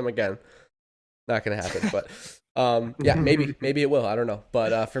and rank them again. Not gonna happen, but yeah, maybe it will. I don't know.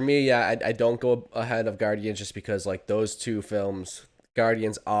 But for me, yeah, I don't go ahead of Guardians just because like those two films,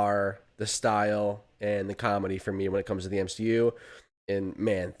 Guardians are the style and the comedy for me when it comes to the MCU. And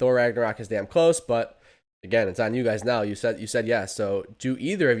man, Thor Ragnarok is damn close, but again, it's on you guys now. You said yes. So do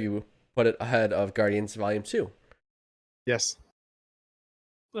either of you put it ahead of Guardians Volume 2? Yes.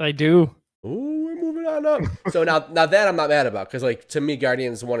 I do. Ooh, we're moving on up. So now that I'm not mad about, because like to me,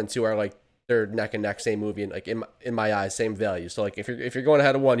 Guardians 1 and 2 are like they're neck and neck, same movie, and like in my eyes, same value. So like if you're going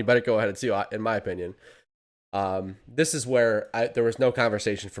ahead of 1, you better go ahead of 2, in my opinion. This is where there was no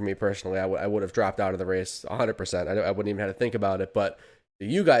conversation for me personally. I would have dropped out of the race 100%. I wouldn't even have to think about it. But do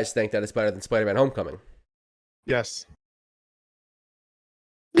you guys think that it's better than Spider-Man: Homecoming? Yes.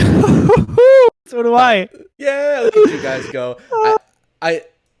 So do I. Yeah, look at you guys go.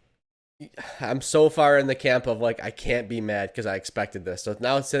 I'm so far in the camp of like I can't be mad because I expected this. So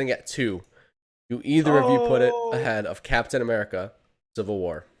now it's sitting at 2. Do either of you put it ahead of Captain America: Civil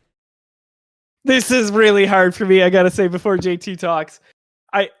War? This is really hard for me. I gotta say before JT talks,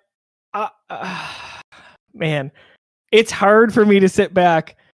 man, it's hard for me to sit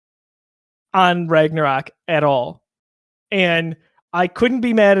back. on Ragnarok at all. And I couldn't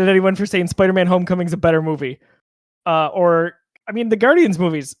be mad at anyone for saying Spider-Man Homecoming's a better movie. The Guardians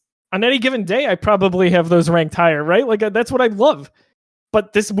movies. On any given day, I probably have those ranked higher, right? Like, that's what I love.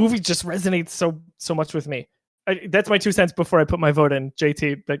 But this movie just resonates so much with me. That's my 2 cents before I put my vote in.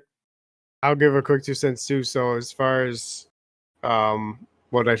 JT, like, I'll give a quick 2 cents too. So as far as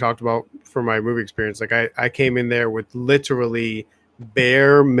what I talked about for my movie experience, like I came in there with literally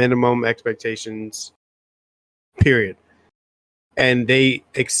bare minimum expectations, period. And they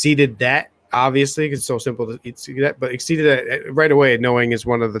exceeded that, obviously, because it's so simple to exceed that, but exceeded that right away, knowing it's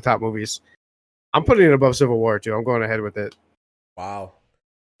one of the top movies. I'm putting it above Civil War too. I'm going ahead with it. Wow.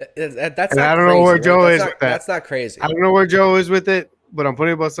 That's and not I don't crazy, know where right? Joe That's is not, with that. That's not crazy. I don't know where Joe is with it, but I'm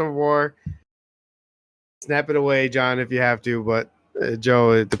putting it above Civil War. Snap it away, John, if you have to. But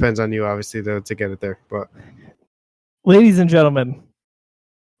Joe, it depends on you, obviously, to get it there. But ladies and gentlemen,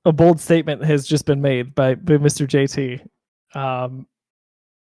 a bold statement has just been made by Mr. JT.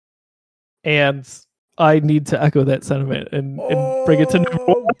 And I need to echo that sentiment and bring it to number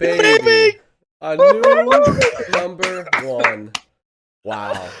one. Baby. A new number one.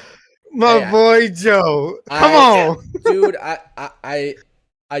 Wow. My boy Joe. Come on. Dude, I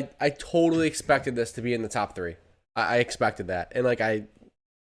totally expected this to be in the top 3. I expected that. And like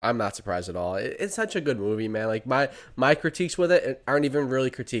I'm not surprised at all. It's such a good movie, man. Like my critiques with it aren't even really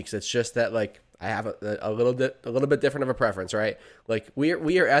critiques. It's just that like I have a little bit different of a preference, right? Like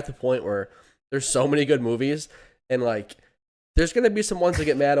we are at the point where there's so many good movies, and like there's gonna be some ones to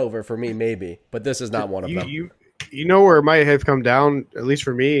get mad over for me, maybe, but this is not one of them. You know where it might have come down, at least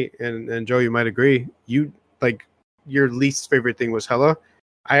for me, and Joe, you might agree. You like your least favorite thing was Hella.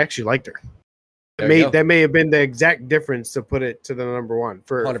 I actually liked her. That may have been the exact difference to put it to the number one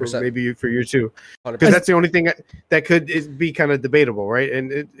for maybe for you too, because that's the only thing that could be kind of debatable, right?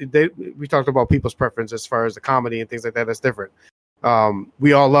 And we talked about people's preference as far as the comedy and things like that. That's different.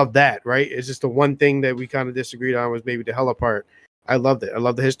 We all love that, right? It's just the one thing that we kind of disagreed on was maybe the Hella part. I loved it. I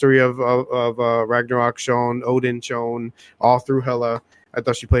love the history of Ragnarok shown, Odin shown all through Hella. I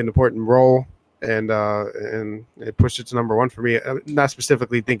thought she played an important role. And it pushed it to number one for me. Not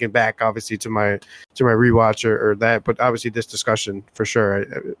specifically thinking back, obviously, to my rewatch or that, but obviously this discussion for sure. I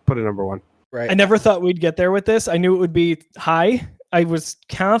put it number one. Right. I never thought we'd get there with this. I knew it would be high. I was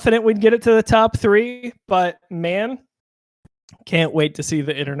confident we'd get it to the top 3, but man, can't wait to see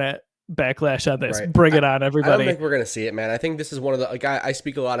the internet backlash on this. Right. Bring it on, everybody. I don't think we're gonna see it, man. I think this is one of the like I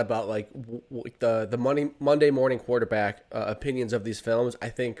speak a lot about like the Monday morning quarterback opinions of these films. I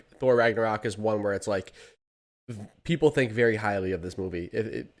think Thor Ragnarok is one where it's like people think very highly of this movie.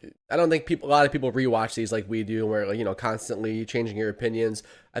 I don't think a lot of people rewatch these like we do, where like constantly changing your opinions.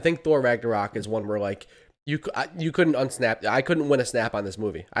 I think Thor Ragnarok is one where like you couldn't unsnap. I couldn't win a snap on this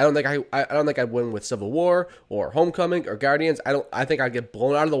movie. I don't think I'd win with Civil War or Homecoming or Guardians. I think I'd get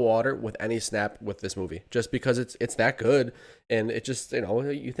blown out of the water with any snap with this movie, just because it's that good. And it just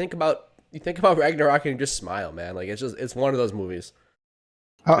you think about Ragnarok and you just smile, man. Like it's one of those movies.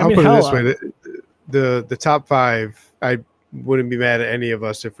 I'll put it this way: the top 5, I wouldn't be mad at any of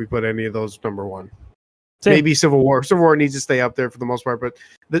us if we put any of those number one. Same. Maybe Civil War. Civil War needs to stay up there for the most part, but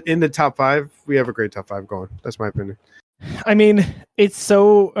in the top 5, we have a great top 5 going. That's my opinion. I mean, it's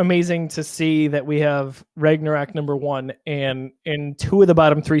so amazing to see that we have Ragnarok number 1 and in 2 of the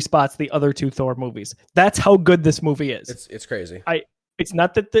bottom 3 spots, the other 2 Thor movies. That's how good this movie is. It's crazy. It's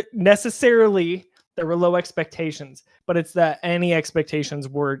not that necessarily there were low expectations, but it's that any expectations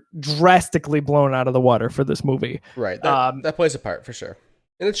were drastically blown out of the water for this movie. Right. That plays a part for sure.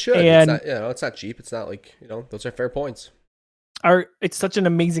 And it should. And it's not, it's not cheap. It's not like, those are fair points. It's such an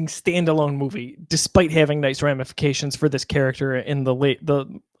amazing standalone movie, despite having nice ramifications for this character in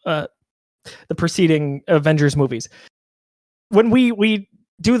the preceding Avengers movies. When we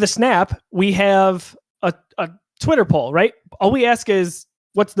do the snap, we have a Twitter poll, right? All we ask is,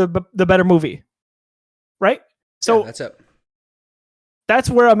 what's the better movie, right? So yeah, that's it. That's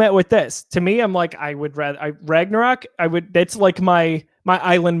where I'm at with this. To me, I'm like, Ragnarok. That's like my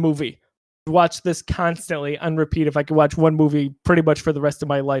island movie. Watch this constantly on repeat. If I could watch one movie pretty much for the rest of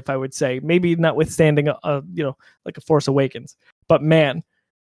my life, I would say, maybe notwithstanding like a Force Awakens, but man,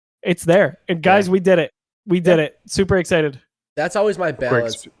 it's there. And guys, we did it. We did it. Super excited. That's always my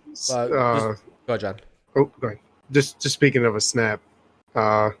balance. Go, John. Oh, go ahead. Just speaking of a snap,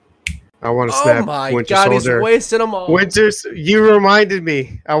 I want to snap. Oh my Winter God, Soldier. He's wasting them all. You reminded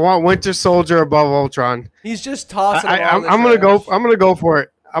me. I want Winter Soldier above Ultron. He's just tossing. I'm gonna go. I'm gonna go for it.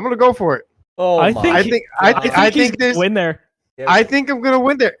 I'm gonna go for it. Oh, I think this win there. I think I'm gonna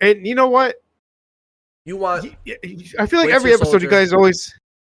win there. And you know what? You want? I feel like Winter every episode Soldier. you guys always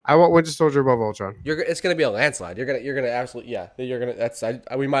I want Winter Soldier above Ultron. It's gonna be a landslide. You're gonna absolutely, yeah. You're gonna. That's.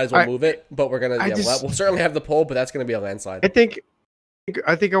 We might as well move it, but we're gonna. Yeah, we'll certainly have the poll, but that's gonna be a landslide. I think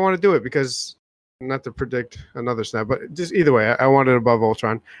I want to do it because not to predict another snap, but just either way, I want it above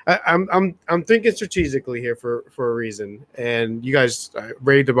Ultron. I'm thinking strategically here for a reason, and you guys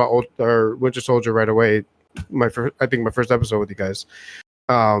raved about Winter Soldier right away. I think my first episode with you guys.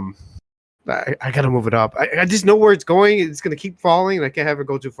 I got to move it up. I just know where it's going. It's going to keep falling, and I can't have it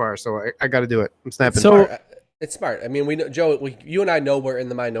go too far. So I got to do it. I'm snapping. So it's smart. I mean, we know, Joe. You and I know we're in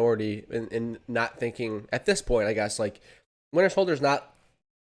the minority in not thinking at this point. I guess like Winter Soldier's not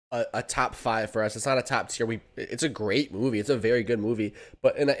a top 5 for us. It's not a top tier. It's a great movie. It's a very good movie.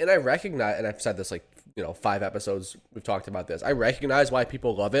 But and I recognize, and I've said this like 5 episodes we've talked about this. I recognize why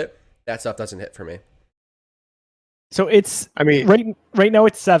people love it. That stuff doesn't hit for me. So it's. I mean, right now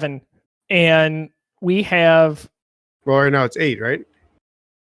it's 7. And we have. Well, right now it's 8, right?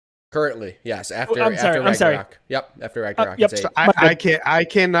 Currently, yes. After Ragnarok. I'm sorry. Yep. After Ragnarok, yep. it's 8. I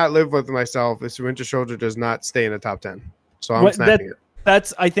cannot live with myself if Winter Soldier does not stay in the top 10. So I'm snapping it.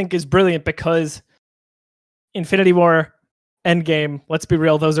 That's I think is brilliant because Infinity War, Endgame. Let's be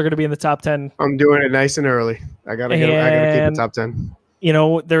real; those are going to be in the top 10. I'm doing it nice and early. I gotta keep the top 10.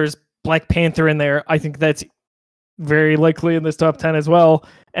 There's Black Panther in there. I think that's very likely in this top 10 as well.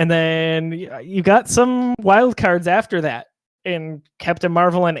 And then you got some wild cards after that in Captain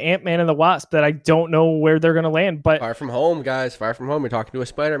Marvel and Ant-Man and the Wasp that I don't know where they're going to land. But Far From Home, guys. Far From Home. We're talking to a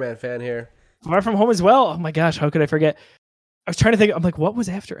Spider-Man fan here. Far From Home as well. Oh my gosh, how could I forget? I was trying to think. I'm like, what was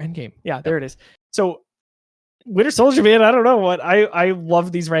after Endgame? Yeah, there it is. So Winter Soldier, man, I don't know what. I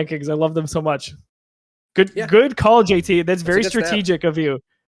love these rankings. I love them so much. Good call, JT. That's very strategic of you.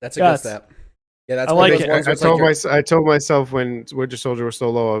 That's a good snap. Yeah, that's I like it. I told myself when Winter Soldier was so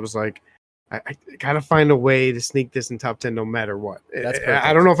low, I was like, I gotta find a way to sneak this in top 10 no matter what.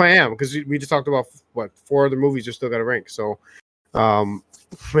 I don't know if I am because we just talked about 4 other movies you still got to rank. So,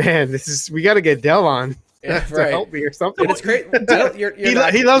 man, we got to get Del on to help me or something. And it's great.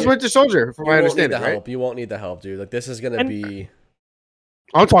 He loves Winter Soldier, from my understanding. Right? You won't need the help, dude. Like this is gonna be.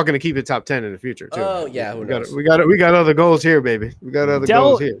 I'm talking to keep it top 10 in the future too. Oh yeah, who knows? We got other goals here, baby. We got other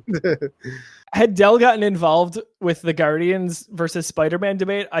goals here. Had Del gotten involved with the Guardians versus Spider-Man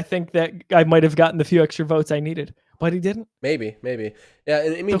debate, I think that I might have gotten the few extra votes I needed, but he didn't. Maybe. Yeah,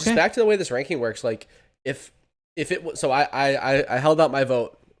 and I mean, just back to the way this ranking works. Like, if it so I held out my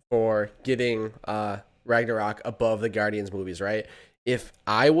vote for getting Ragnarok above the Guardians movies, right? If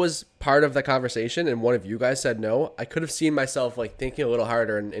I was part of the conversation and one of you guys said no, I could have seen myself like thinking a little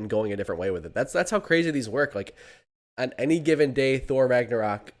harder and going a different way with it. That's how crazy these work. Like on any given day, Thor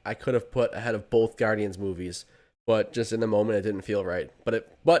Ragnarok, I could have put ahead of both Guardians movies, but just in the moment, it didn't feel right. But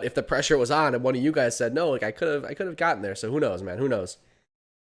if the pressure was on and one of you guys said no, like I could have gotten there. So who knows, man? Who knows?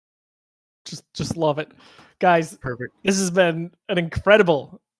 Just love it, guys. Perfect. This has been an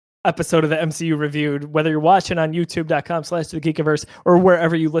incredible episode of the MCU Reviewed, whether you're watching on youtube.com/thegeekiverse or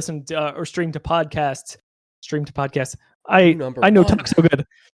wherever you listen to, or stream to podcasts. I know talk so good.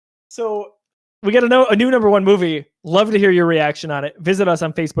 So we got a new number 1 movie. Love to hear your reaction on it. Visit us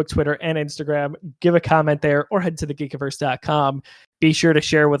on Facebook, Twitter, and Instagram. Give a comment there or head to thegeekiverse.com. Be sure to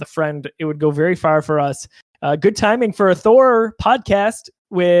share with a friend. It would go very far for us. Good timing for a Thor podcast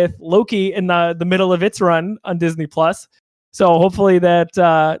with Loki in the middle of its run on Disney Plus. So hopefully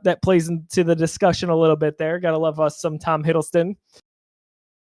that plays into the discussion a little bit there. Gotta love us some Tom Hiddleston.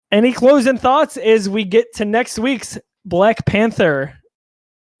 Any closing thoughts as we get to next week's Black Panther,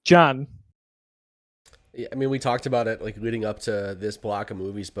 John? Yeah, I mean, we talked about it like leading up to this block of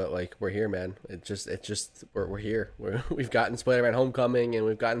movies, but like we're here, man. We're here. We've gotten Spider-Man: Homecoming, and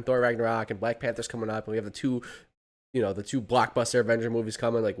we've gotten Thor: Ragnarok, and Black Panther's coming up, and we have the two blockbuster Avenger movies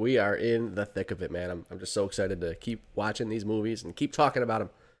coming. Like we are in the thick of it, man. I'm just so excited to keep watching these movies and keep talking about them.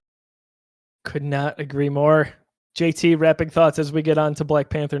 Could not agree more. JT, wrapping thoughts as we get on to Black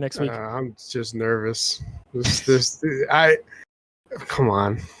Panther next week. I'm just nervous. Come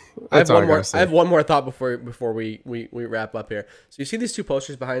on. I have one more thought before we wrap up here. So you see these 2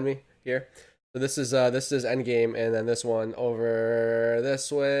 posters behind me here? So this is Endgame, and then this one over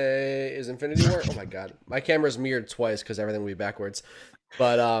this way is Infinity War. Oh my god, my camera's mirrored twice because everything will be backwards.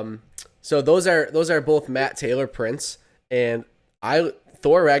 But so those are both Matt Taylor prints, and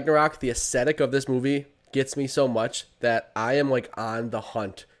Thor Ragnarok, the aesthetic of this movie gets me so much that I am like on the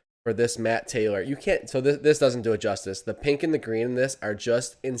hunt for this Matt Taylor. You can't. So this doesn't do it justice. The pink and the green in this are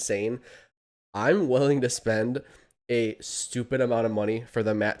just insane. I'm willing to spend a stupid amount of money for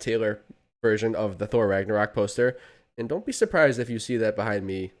the Matt Taylor version of the Thor Ragnarok poster, and don't be surprised if you see that behind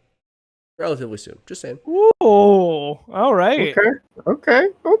me relatively soon. Just saying. Ooh, all right. Okay.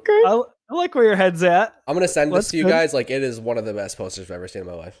 I like where your head's at. I'm gonna send this to you good. guys. Like, it is one of the best posters I've ever seen in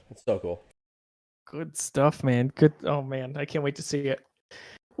my life. It's so cool. Good stuff, man. Good. Oh man, I can't wait to see it.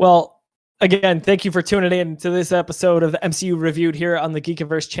 Well, again, thank you for tuning in to this episode of the MCU Reviewed here on the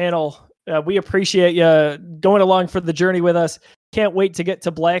Geekiverse channel. We appreciate you going along for the journey with us. Can't wait to get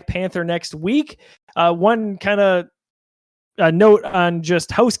to Black Panther next week. One kind of note on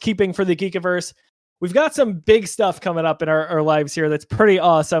just housekeeping for the Geekiverse. We've got some big stuff coming up in our lives here that's pretty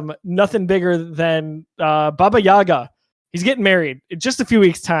awesome. Nothing bigger than Baba Yaga. He's getting married in just a few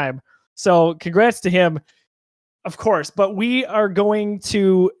weeks' time. So congrats to him, of course. But we are going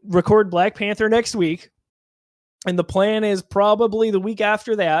to record Black Panther next week. And the plan is probably the week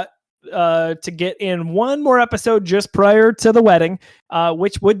after that to get in one more episode just prior to the wedding,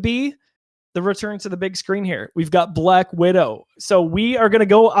 which would be the return to the big screen here. We've got Black Widow. So we are going to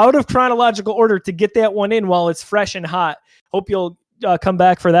go out of chronological order to get that one in while it's fresh and hot. Hope you'll come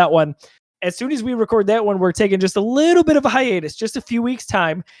back for that one. As soon as we record that one, we're taking just a little bit of a hiatus, just a few weeks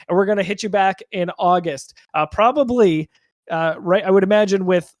time, and we're going to hit you back in August. Probably, right, I would imagine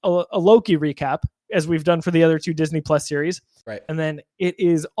with a Loki recap, as we've done for the other 2 Disney Plus series. Right. And then it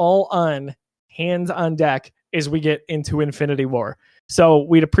is all on, hands on deck as we get into Infinity War. So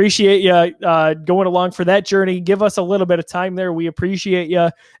we'd appreciate you going along for that journey. Give us a little bit of time there. We appreciate you.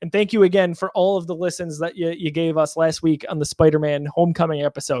 And thank you again for all of the listens that you gave us last week on the Spider-Man Homecoming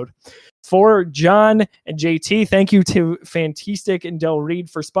episode. For John and JT, thank you to Fantastic and Del Reed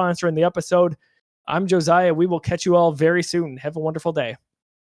for sponsoring the episode. I'm Josiah. We will catch you all very soon. Have a wonderful day.